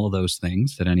partnerships and all of those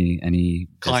things that any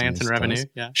clients and revenue does.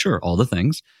 Yeah, sure, all the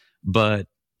things, but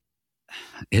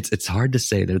it's hard to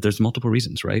say. There's multiple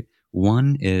reasons, right?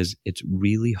 One is it's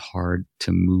really hard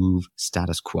to move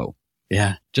status quo,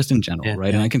 just in general,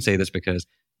 right? And I can say this because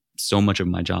so much of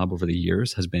my job over the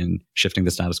years has been shifting the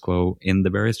status quo in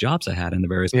the various jobs I had in the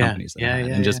various companies that I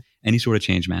had. And just any sort of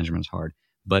change management is hard,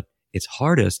 but it's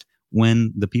hardest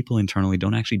when the people internally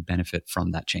don't actually benefit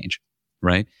from that change,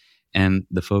 right? And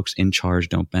the folks in charge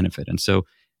don't benefit. And so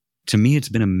to me, it's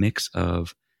been a mix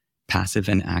of passive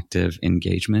and active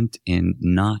engagement in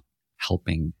not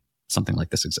helping something like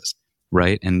this exist,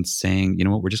 right? And saying, you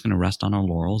know what, we're just going to rest on our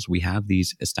laurels. We have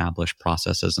these established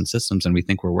processes and systems and we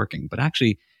think we're working. But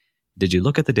actually, did you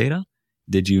look at the data?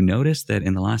 Did you notice that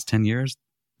in the last 10 years,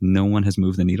 no one has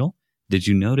moved the needle? Did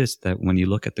you notice that when you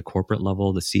look at the corporate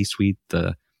level, the C-suite,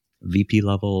 the VP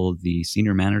level, the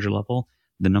senior manager level,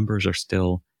 the numbers are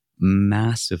still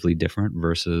massively different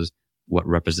versus what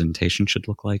representation should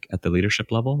look like at the leadership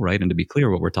level, right? And to be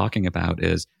clear, what we're talking about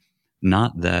is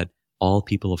not that all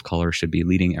people of color should be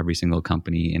leading every single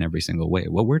company in every single way.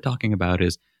 What we're talking about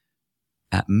is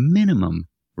at minimum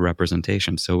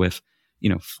representation. So if,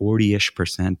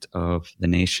 40-ish% of the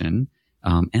nation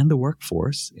and the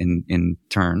workforce in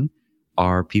turn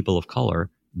are people of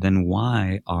color, then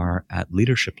why are at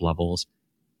leadership levels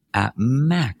at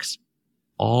max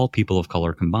all people of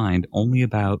color combined only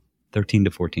about 13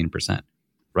 to 14%,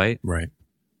 right? Right.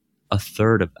 A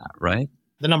third of that, right?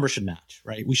 The number should match,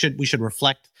 right? We should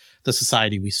reflect the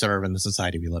society we serve and the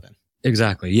society we live in.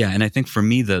 Exactly. Yeah. And I think for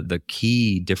me, the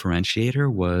key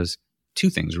differentiator was 2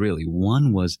 things, really.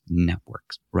 One was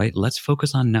networks, right? Let's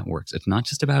focus on networks. It's not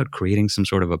just about creating some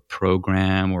sort of a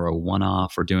program or a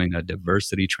one-off or doing a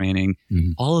diversity training.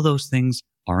 Mm-hmm. All of those things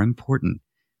are important,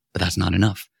 but that's not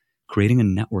enough. Creating a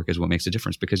network is what makes a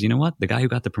difference, because you know what? The guy who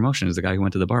got the promotion is the guy who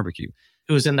went to the barbecue.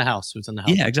 Who was in the house.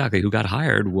 Yeah, exactly. Who got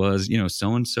hired was,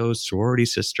 so-and-so's sorority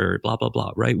sister, blah, blah,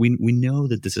 blah, right? We know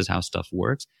that this is how stuff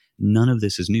works. None of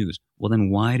this is news. Well,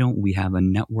 then why don't we have a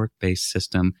network-based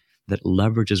system that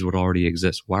leverages what already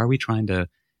exists? Why are we trying to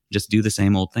just do the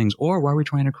same old things? Or why are we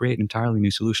trying to create entirely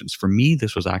new solutions? For me,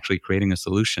 this was actually creating a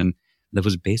solution that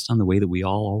was based on the way that we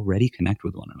all already connect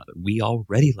with one another. We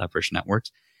already leverage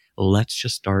networks. Let's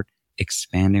just start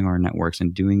expanding our networks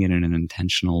and doing it in an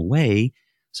intentional way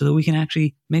so that we can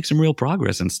actually make some real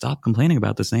progress and stop complaining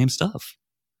about the same stuff.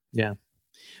 Yeah.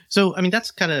 So, I mean,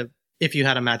 that's kind of, if you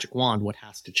had a magic wand, what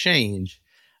has to change?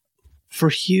 For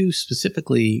Hugh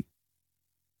specifically,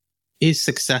 is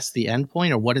success the end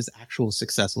point, or what does actual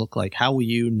success look like? How will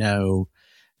you know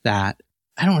that,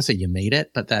 I don't want to say you made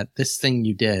it, but that this thing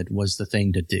you did was the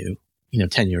thing to do,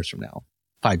 10 years from now,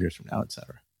 5 years from now, et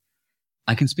cetera?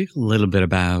 I can speak a little bit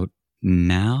about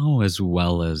now as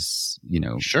well as,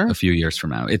 Sure. a few years from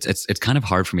now. It's kind of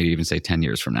hard for me to even say 10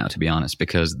 years from now, to be honest,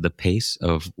 because the pace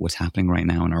of what's happening right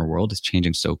now in our world is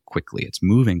changing so quickly. It's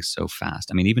moving so fast.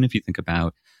 I mean, even if you think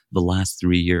about the last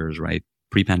 3 years, right?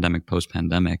 Pre-pandemic,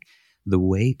 post-pandemic, the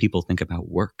way people think about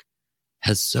work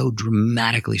has so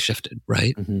dramatically shifted,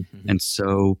 right? Mm-hmm. And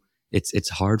so it's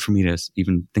hard for me to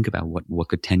even think about what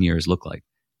could 10 years look like.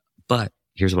 But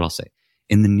here's what I'll say.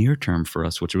 In the near term for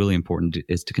us, what's really important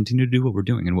is to continue to do what we're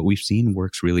doing. And what we've seen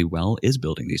works really well is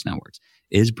building these networks,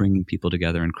 is bringing people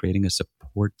together and creating a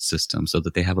support system so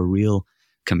that they have a real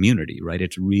community, right?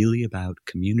 It's really about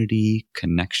community,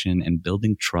 connection, and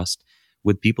building trust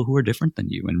with people who are different than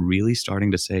you, and really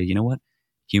starting to say, you know what?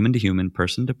 Human to human,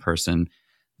 person to person,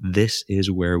 this is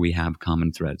where we have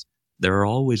common threads. There are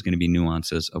always going to be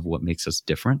nuances of what makes us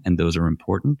different, and those are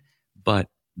important, but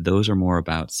those are more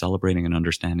about celebrating and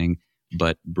understanding,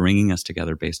 but bringing us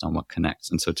together based on what connects.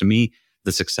 And so to me,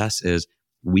 the success is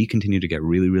we continue to get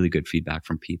really, really good feedback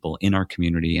from people in our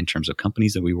community in terms of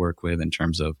companies that we work with, in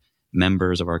terms of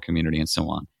members of our community, and so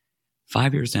on.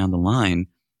 5 years down the line,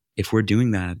 if we're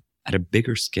doing that at a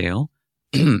bigger scale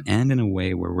and in a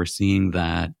way where we're seeing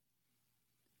that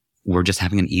we're just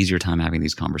having an easier time having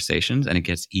these conversations, and it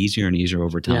gets easier and easier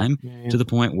over time to the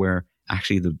point where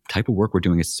actually the type of work we're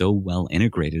doing is so well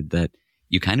integrated that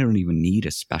you kind of don't even need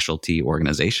a specialty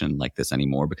organization like this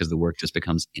anymore, because the work just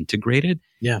becomes integrated.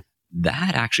 Yeah.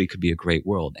 That actually could be a great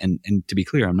world. And to be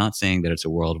clear, I'm not saying that it's a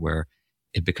world where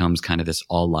it becomes kind of this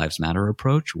all lives matter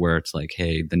approach where it's like,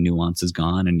 hey, the nuance is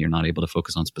gone and you're not able to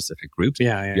focus on specific groups. You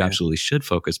absolutely should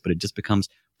focus, but it just becomes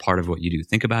part of what you do.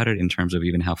 Think about it in terms of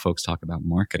even how folks talk about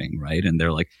marketing, right? And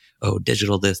they're like, oh,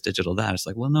 digital this, digital that. It's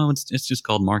like, well, no, it's just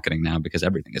called marketing now because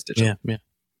everything is digital. Yeah.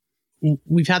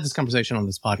 We've had this conversation on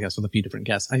this podcast with a few different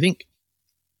guests. I think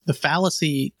the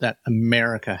fallacy that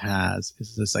America has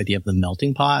is this idea of the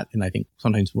melting pot. And I think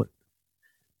sometimes what,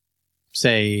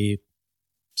 say,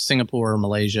 Singapore,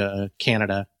 Malaysia,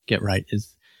 Canada get right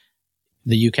is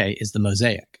the UK is the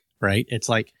mosaic, right? It's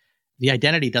like the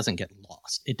identity doesn't get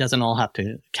lost. It doesn't all have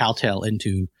to kowtow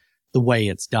into the way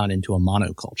it's done into a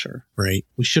monoculture, right?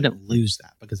 We shouldn't lose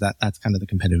that, because that's kind of the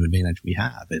competitive advantage we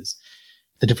have, is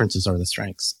the differences are the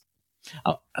strengths.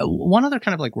 One other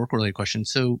kind of like work related question.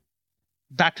 So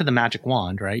back to the magic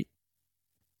wand, right?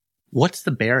 What's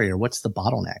the barrier? What's the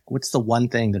bottleneck? What's the one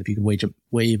thing that if you could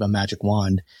wave a magic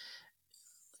wand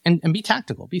and be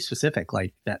tactical, be specific,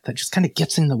 like that just kind of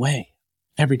gets in the way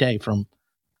every day from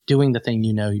doing the thing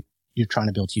you're trying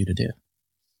to build you to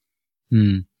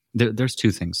do? There's two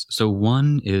things. So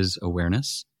one is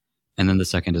awareness, and then the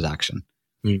second is action.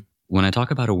 When I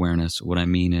talk about awareness, what I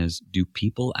mean is, do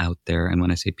people out there, and when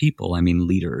I say people, I mean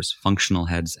leaders, functional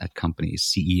heads at companies,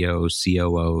 CEOs,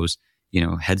 COOs,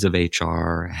 heads of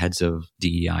HR, heads of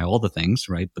DEI, all the things,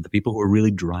 right? But the people who are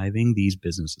really driving these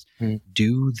businesses,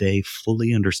 do they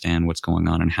fully understand what's going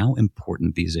on and how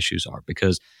important these issues are?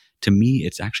 Because to me,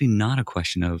 it's actually not a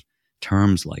question of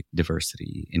terms like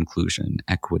diversity, inclusion,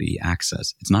 equity,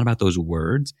 access. It's not about those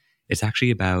words. It's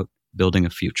actually about building a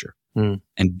future.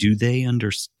 And do they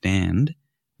understand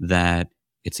that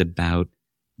it's about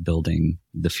building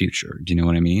the future? Do you know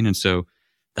what I mean? And so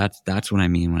that's what I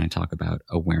mean when I talk about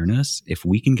awareness. If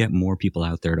we can get more people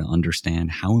out there to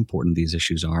understand how important these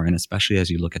issues are, and especially as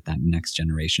you look at that next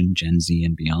generation, Gen Z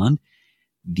and beyond,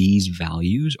 these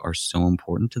values are so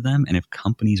important to them. And if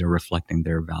companies are reflecting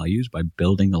their values by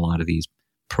building a lot of these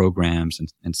programs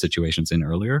and situations in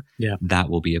earlier, that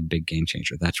will be a big game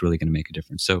changer. That's really going to make a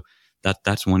difference. So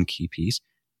that's one key piece.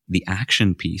 The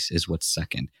action piece is what's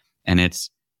second. And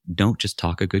it's, don't just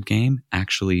talk a good game,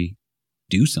 actually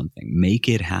do something, make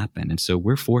it happen. And so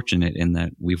we're fortunate in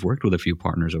that we've worked with a few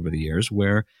partners over the years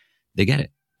where they get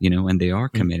it, and they are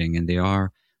committing and they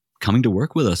are coming to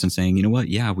work with us and saying, you know what?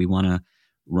 Yeah, we want to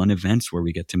run events where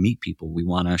we get to meet people. We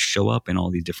want to show up in all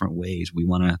these different ways. We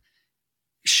want to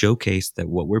showcase that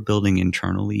what we're building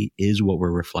internally is what we're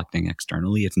reflecting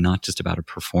externally. It's not just about a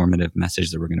performative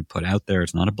message that we're going to put out there.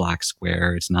 It's not a black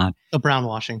square. It's not a brown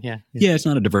washing. Yeah. It's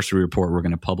not a diversity report we're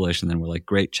going to publish and then we're like,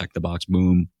 great, check the box,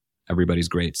 boom, everybody's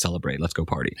great, celebrate, let's go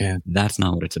party. That's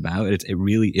not what it's about.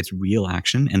 It's real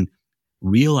action, and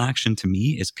real action to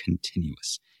me is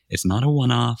continuous. It's not a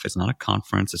one-off. It's not a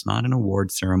conference. It's not an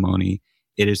award ceremony.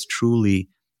 It is truly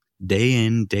day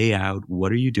in, day out.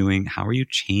 What are you doing? How are you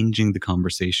changing the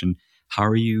conversation? How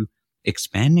are you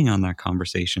expanding on that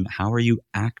conversation? How are you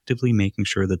actively making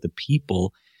sure that the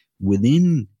people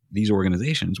within these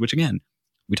organizations, which again,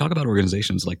 we talk about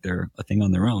organizations like they're a thing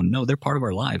on their own. No, they're part of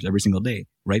our lives every single day,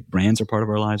 right? Brands are part of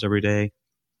our lives every day.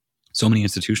 So many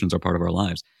institutions are part of our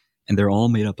lives, and they're all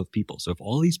made up of people. So if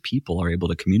all these people are able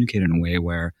to communicate in a way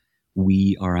where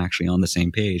we are actually on the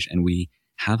same page and we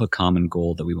have a common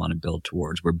goal that we want to build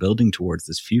towards, we're building towards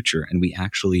this future, and we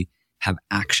actually have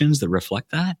actions that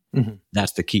reflect that,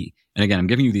 that's the key. And again, I'm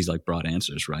giving you these like broad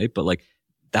answers, right? But like,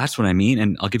 that's what I mean.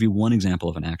 And I'll give you one example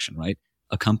of an action, right?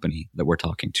 A company that we're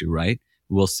talking to, right?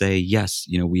 Will say, yes,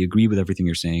 we agree with everything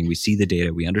you're saying. We see the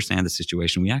data. We understand the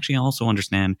situation. We actually also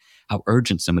understand how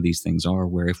urgent some of these things are,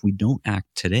 where if we don't act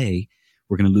today,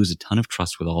 we're going to lose a ton of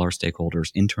trust with all our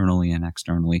stakeholders internally and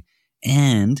externally.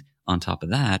 And on top of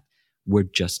that, we're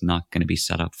just not going to be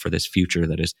set up for this future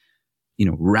that is,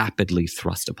 rapidly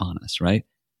thrust upon us, right?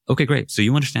 Okay, great. So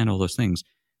you understand all those things.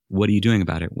 What are you doing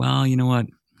about it? Well, you know what?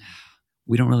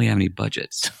 We don't really have any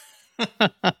budgets.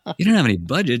 You don't have any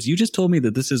budgets. You just told me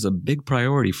that this is a big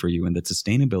priority for you and that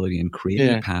sustainability and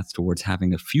creating a path towards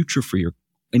having a future for your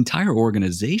entire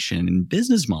organization and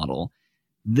business model,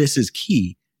 this is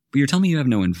key. But you're telling me you have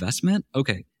no investment?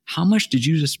 Okay. How much did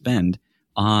you just spend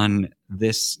on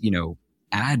this,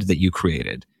 ad that you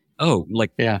created? Oh,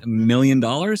 like $1 million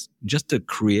just to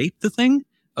create the thing?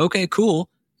 Okay, cool.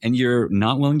 And you're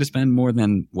not willing to spend more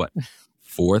than what?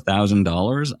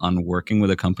 $4,000 on working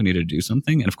with a company to do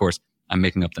something? And of course, I'm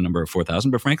making up the number of 4,000,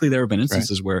 but frankly, there have been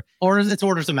instances where... Or it's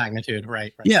orders of magnitude,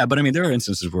 right? Yeah, but I mean, there are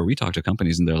instances where we talk to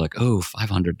companies and they're like, oh,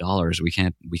 $500, we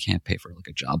can't pay for like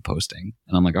a job posting.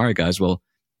 And I'm like, all right, guys, well,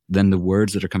 then the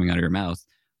words that are coming out of your mouth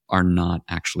are not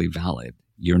actually valid.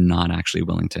 You're not actually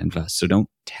willing to invest. So don't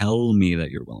tell me that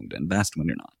you're willing to invest when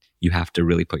you're not. You have to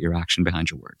really put your action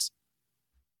behind your words.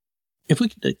 If we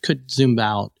could zoom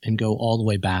out and go all the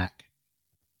way back,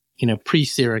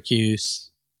 pre-Syracuse,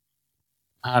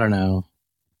 I don't know,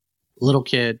 little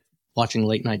kid watching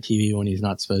late night TV when he's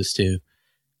not supposed to.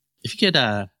 If you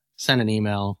could send an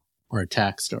email or a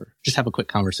text or just have a quick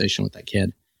conversation with that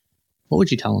kid, what would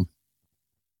you tell him?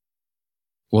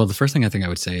 Well, the first thing I think I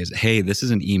would say is, hey, this is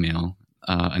an email.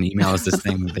 An email is this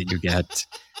thing that you get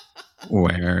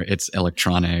where it's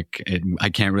electronic. I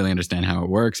can't really understand how it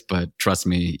works, but trust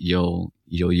me, you'll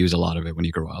use a lot of it when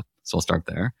you grow up. So I'll start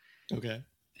there. Okay.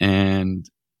 And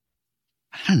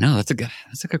I don't know. That's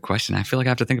a good question. I feel like I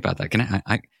have to think about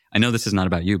that. I know this is not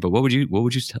about you, but what would you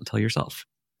tell yourself?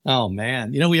 Oh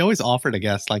man. We always offer to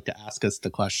guests to ask us the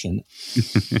question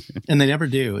and they never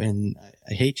do. And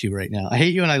I hate you right now. I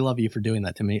hate you and I love you for doing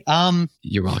that to me.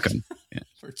 You're welcome. Yeah.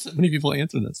 For so many people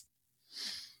answer this.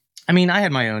 I mean, I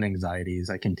had my own anxieties.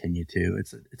 I continue to.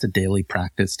 It's a daily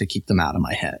practice to keep them out of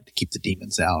my head, to keep the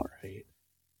demons out, right?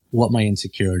 What my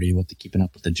insecurity, what the keeping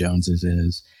up with the Joneses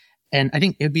is. And I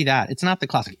think it'd be that. It's not the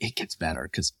classic, it gets better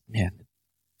because, man,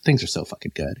 things are so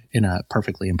fucking good in a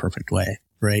perfectly imperfect way,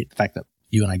 right? The fact that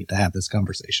you and I get to have this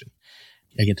conversation.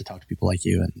 I get to talk to people like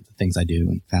you and the things I do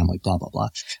and family, blah, blah, blah.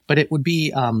 But it would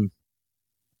be,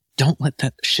 don't let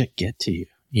that shit get to you,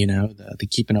 the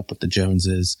keeping up with the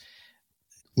Joneses.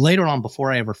 Later on,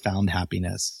 before I ever found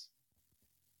happiness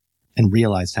and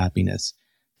realized happiness,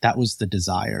 that was the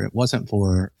desire. It wasn't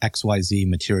for XYZ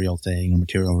material thing or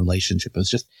material relationship. It was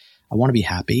just, I want to be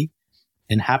happy.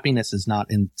 And happiness is not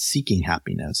in seeking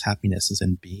happiness. Happiness is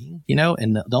in being,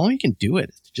 and the only way you can do it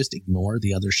is to just ignore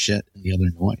the other shit and the other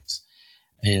noise.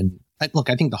 And I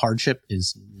think the hardship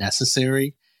is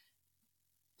necessary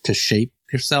to shape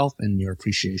yourself and your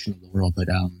appreciation of the world. But,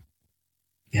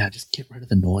 just get rid of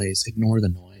the noise, ignore the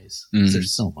noise.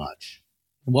 There's so much.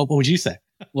 What would you say?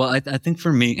 Well, I think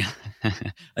for me,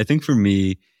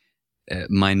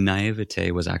 my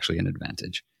naivete was actually an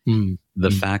advantage.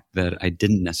 The fact that I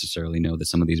didn't necessarily know that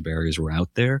some of these barriers were out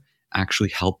there actually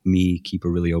helped me keep a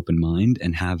really open mind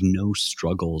and have no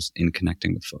struggles in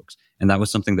connecting with folks. And that was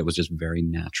something that was just very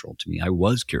natural to me. I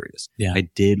was curious. Yeah. I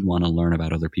did want to learn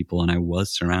about other people, and I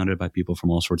was surrounded by people from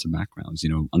all sorts of backgrounds,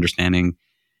 understanding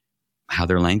how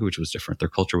their language was different, their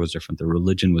culture was different, their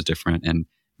religion was different, and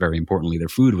very importantly, their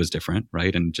food was different,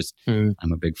 right? And just,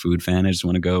 I'm a big food fan. I just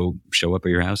want to go show up at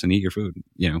your house and eat your food,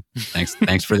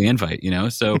 thanks for the invite,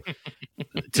 So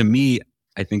to me,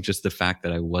 I think just the fact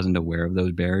that I wasn't aware of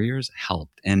those barriers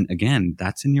helped. And again,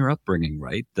 that's in your upbringing,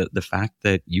 right? The fact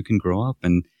that you can grow up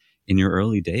and in your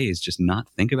early days, just not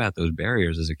think about those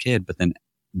barriers as a kid. But then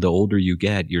the older you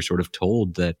get, you're sort of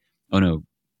told that, oh no,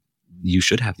 you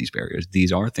should have these barriers.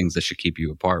 These are things that should keep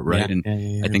you apart, right?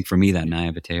 I think for me, that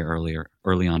naivete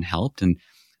early on helped. And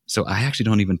so I actually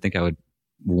don't even think I would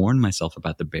warn myself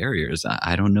about the barriers.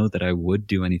 I don't know that I would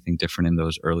do anything different in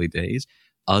those early days,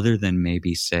 other than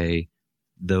maybe say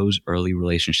those early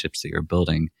relationships that you're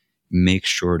building, make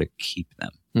sure to keep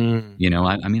them. You know,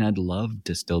 I mean, I'd love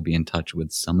to still be in touch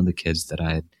with some of the kids that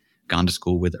I had gone to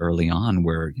school with early on,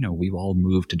 where, you know, we've all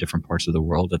moved to different parts of the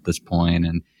world at this point,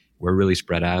 and we're really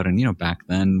spread out. And, you know, back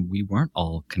then we weren't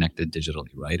all connected digitally,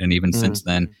 right? And even since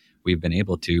then, we've been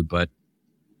able to. But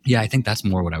yeah, I think that's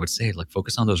more what I would say. Like,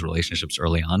 focus on those relationships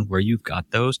early on where you've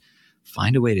got those.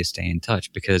 Find a way to stay in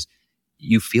touch, because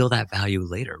you feel that value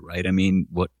later, right? I mean,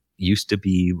 what used to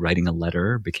be writing a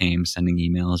letter became sending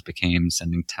emails, became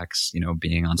sending texts, you know,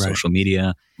 being on social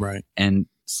media. Right. And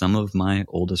some of my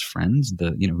oldest friends,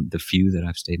 the few that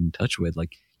I've stayed in touch with,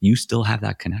 like, you still have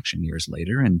that connection years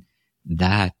later. And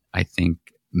that, I think,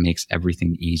 makes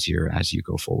everything easier as you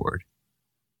go forward.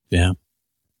 Yeah.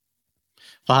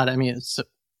 Fahad, I mean,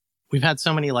 we've had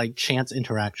so many like chance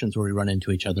interactions where we run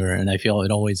into each other, and I feel it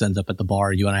always ends up at the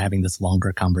bar, you and I having this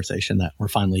longer conversation that we're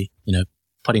finally, you know,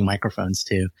 putting microphones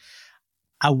to.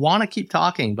 I want to keep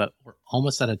talking, but we're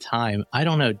almost out of time. I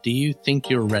don't know. Do you think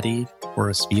you're ready for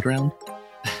a speed round?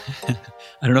 I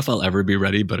don't know if I'll ever be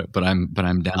ready, but I'm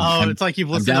down. Oh, it's like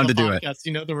you've listened to the podcast. Do it.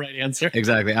 You know the right answer.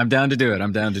 Exactly. I'm down to do it.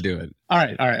 All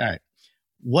right.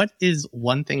 What is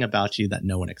one thing about you that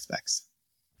no one expects?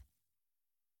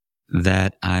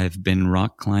 That I've been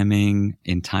rock climbing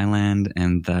in Thailand,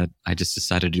 and that I just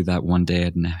decided to do that one day.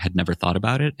 I had never thought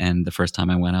about it. And the first time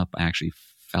I went up, I actually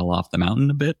fell off the mountain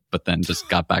a bit, but then just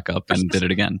got back up and did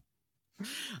it again.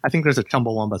 I think there's a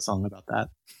Chumbawamba song about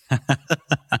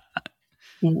that.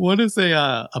 What is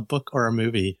a book or a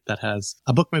movie that has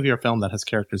a book, movie, or film that has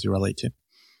characters you relate to?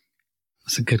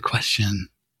 That's a good question.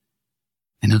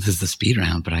 I know this is the speed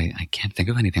round, but I can't think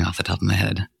of anything off the top of my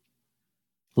head.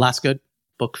 Last good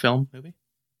book, film, movie?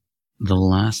 The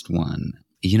last one.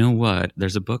 You know what?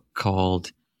 There's a book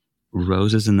called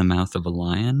Roses in the Mouth of a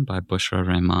Lion by Bushra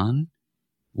Rehman,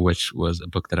 which was a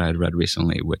book that I had read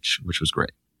recently, which was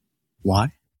great.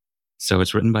 Why? So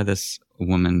it's written by this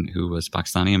woman who was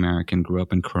Pakistani American, grew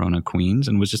up in Corona, Queens,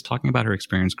 and was just talking about her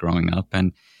experience growing up.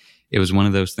 And it was one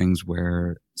of those things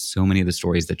where so many of the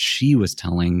stories that she was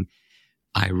telling,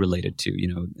 I related to,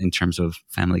 you know, in terms of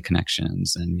family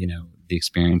connections and, you know, the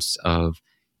experience of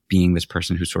being this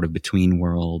person who's sort of between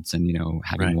worlds and, you know,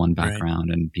 having one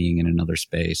background and being in another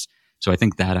space. So I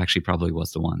think that actually probably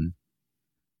was the one.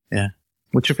 Yeah.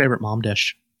 What's your favorite mom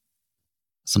dish?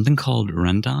 Something called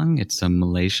rendang. It's a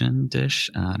Malaysian dish.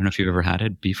 I don't know if you've ever had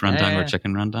it. Beef rendang or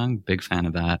chicken rendang. Big fan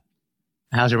of that.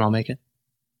 How's your mom make it?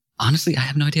 Honestly, I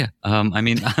have no idea. I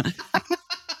mean,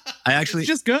 I actually... It's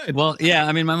just good. Well, yeah.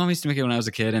 I mean, my mom used to make it when I was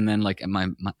a kid, and then like my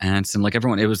aunts and like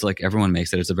everyone, it was like everyone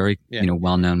makes it. It's a very, you know,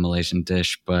 well-known Malaysian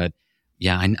dish. But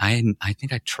yeah, I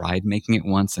think I tried making it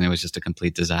once and it was just a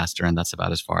complete disaster. And that's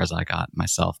about as far as I got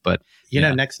myself. But you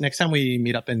know, next time we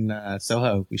meet up in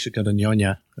Soho, we should go to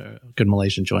Nyonya, a good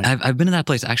Malaysian joint. I've been to that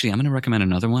place. Actually, I'm going to recommend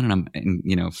another one. And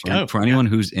you know, for anyone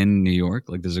who's in New York,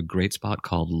 like there's a great spot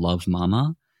called Love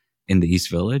Mama in the East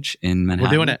Village in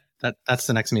Manhattan. We're doing it. That's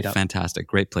the next meetup. Fantastic.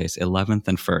 Great place. 11th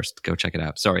and 1st. Go check it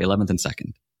out. Sorry, 11th and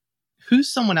 2nd.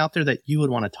 Who's someone out there that you would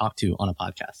want to talk to on a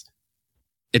podcast?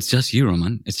 It's just you,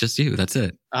 Roman. It's just you. That's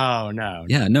it. Oh no.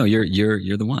 Yeah, no, you're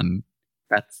the one.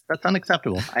 That's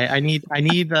unacceptable. I need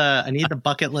the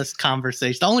bucket list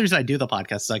conversation. The only reason I do the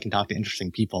podcast is so I can talk to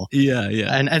interesting people. Yeah.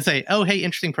 And say, oh, hey,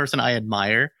 interesting person I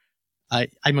admire.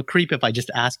 I'm a creep if I just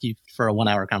ask you for a 1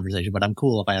 hour conversation, but I'm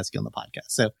cool if I ask you on the podcast.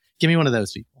 So give me one of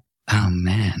those people. Oh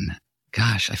man.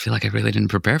 Gosh, I feel like I really didn't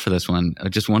prepare for this one.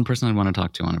 Just one person I'd want to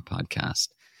talk to on a podcast.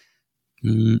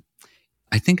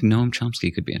 I think Noam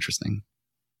Chomsky could be interesting.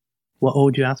 What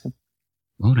would you ask him?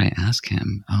 What would I ask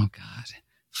him? Oh God.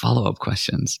 Follow-up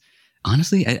questions.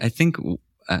 Honestly, I think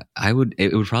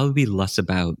it would probably be less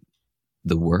about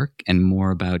the work and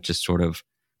more about just sort of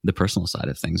the personal side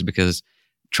of things, because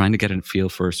trying to get a feel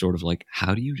for sort of like,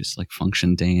 how do you just like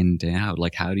function day in, day out?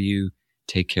 Like, how do you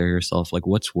take care of yourself? Like,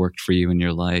 what's worked for you in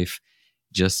your life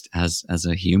just as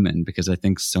a human? Because I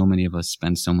think so many of us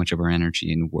spend so much of our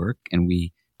energy in work and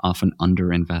we often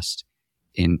underinvest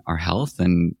in our health.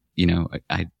 And you know,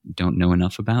 I don't know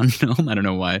enough about Noam. I don't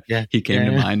know why he came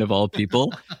to mind of all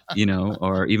people, you know,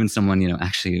 or even someone, you know,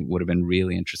 actually would have been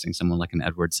really interesting. Someone like an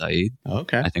Edward Said,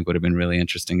 I think would have been really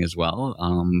interesting as well.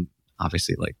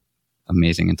 Obviously like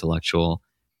amazing intellectual,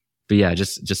 but yeah,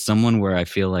 just someone where I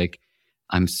feel like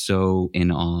I'm so in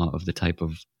awe of the type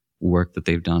of work that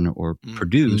they've done or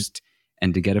produced,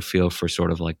 and to get a feel for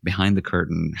sort of like behind the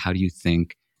curtain, how do you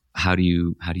think how do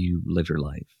you live your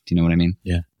life? Do you know what I mean?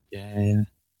 Yeah.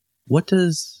 What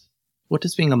does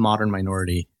being a modern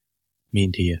minority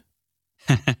mean to you?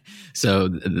 So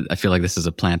I feel like this is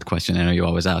a plant question. I know you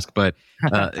always ask, but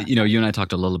you and I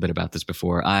talked a little bit about this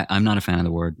before. I'm not a fan of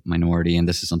the word minority, and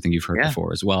this is something you've heard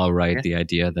before as well, right? Yeah. The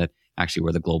idea that actually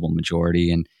we're the global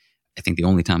majority. And I think the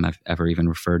only time I've ever even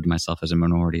referred to myself as a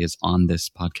minority is on this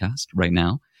podcast right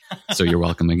now. So you're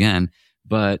welcome again.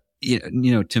 But,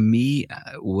 to me,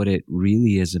 what it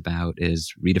really is about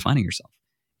is redefining yourself.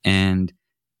 And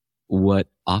what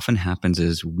often happens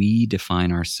is we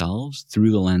define ourselves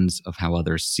through the lens of how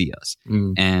others see us.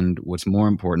 And what's more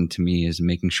important to me is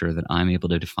making sure that I'm able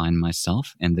to define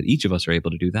myself, and that each of us are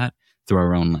able to do that through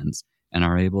our own lens, and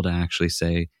are able to actually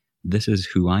say, this is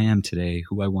who I am today,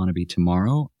 who I want to be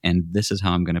tomorrow, and this is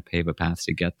how I'm going to pave a path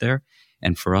to get there.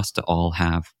 And for us to all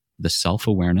have the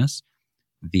self-awareness,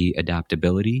 the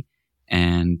adaptability,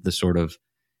 and the sort of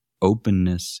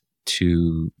openness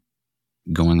to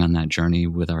going on that journey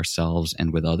with ourselves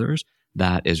and with others,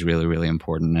 that is really, really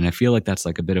important. And I feel like that's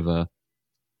like a bit of a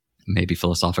maybe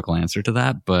philosophical answer to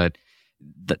that, but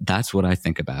that's what I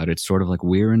think about. It's sort of like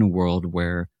we're in a world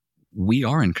where we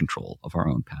are in control of our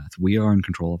own path. We are in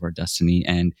control of our destiny,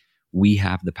 and we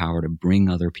have the power to bring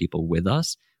other people with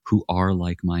us who are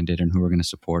like-minded and who are going to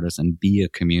support us and be a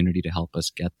community to help us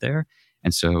get there.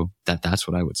 And so that's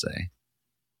what I would say.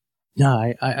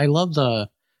 Yeah, I love the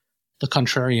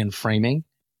contrarian framing,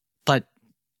 but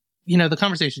the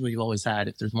conversation we've always had,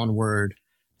 if there's one word,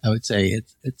 I would say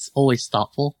it's always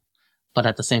thoughtful, but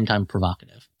at the same time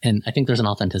provocative. And I think there's an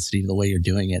authenticity to the way you're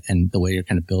doing it and the way you're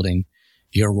kind of building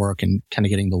your work and kind of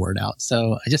getting the word out.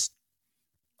 So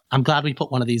I'm glad we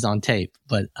put one of these on tape,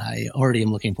 but I already am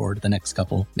looking forward to the next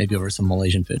couple, maybe over some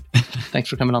Malaysian food. Thanks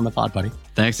for coming on the pod, buddy.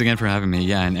 Thanks again for having me.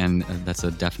 Yeah, and that's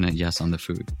a definite yes on the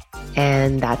food.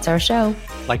 And that's our show.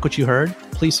 Like what you heard?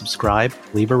 Please subscribe,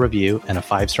 leave a review, and a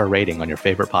 5-star rating on your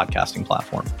favorite podcasting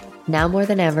platform. Now more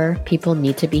than ever, people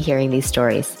need to be hearing these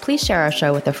stories. Please share our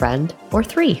show with a friend or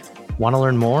 3. Want to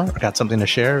learn more or got something to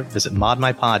share? Visit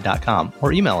modmypod.com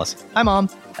or email us,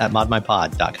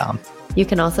 himom@modmypod.com. You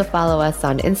can also follow us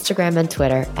on Instagram and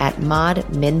Twitter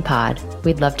 @modminpod.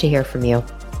 We'd love to hear from you.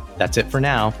 That's it for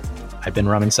now. I've been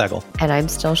Raman Sehgal. And I'm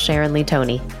still Sharon Lee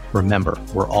Tony. Remember,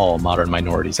 we're all modern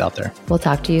minorities out there. We'll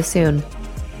talk to you soon.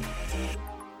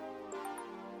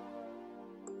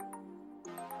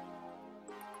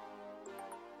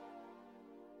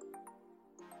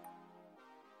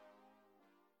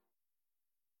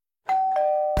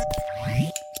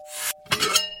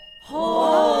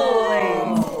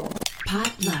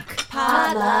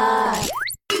 Potluck.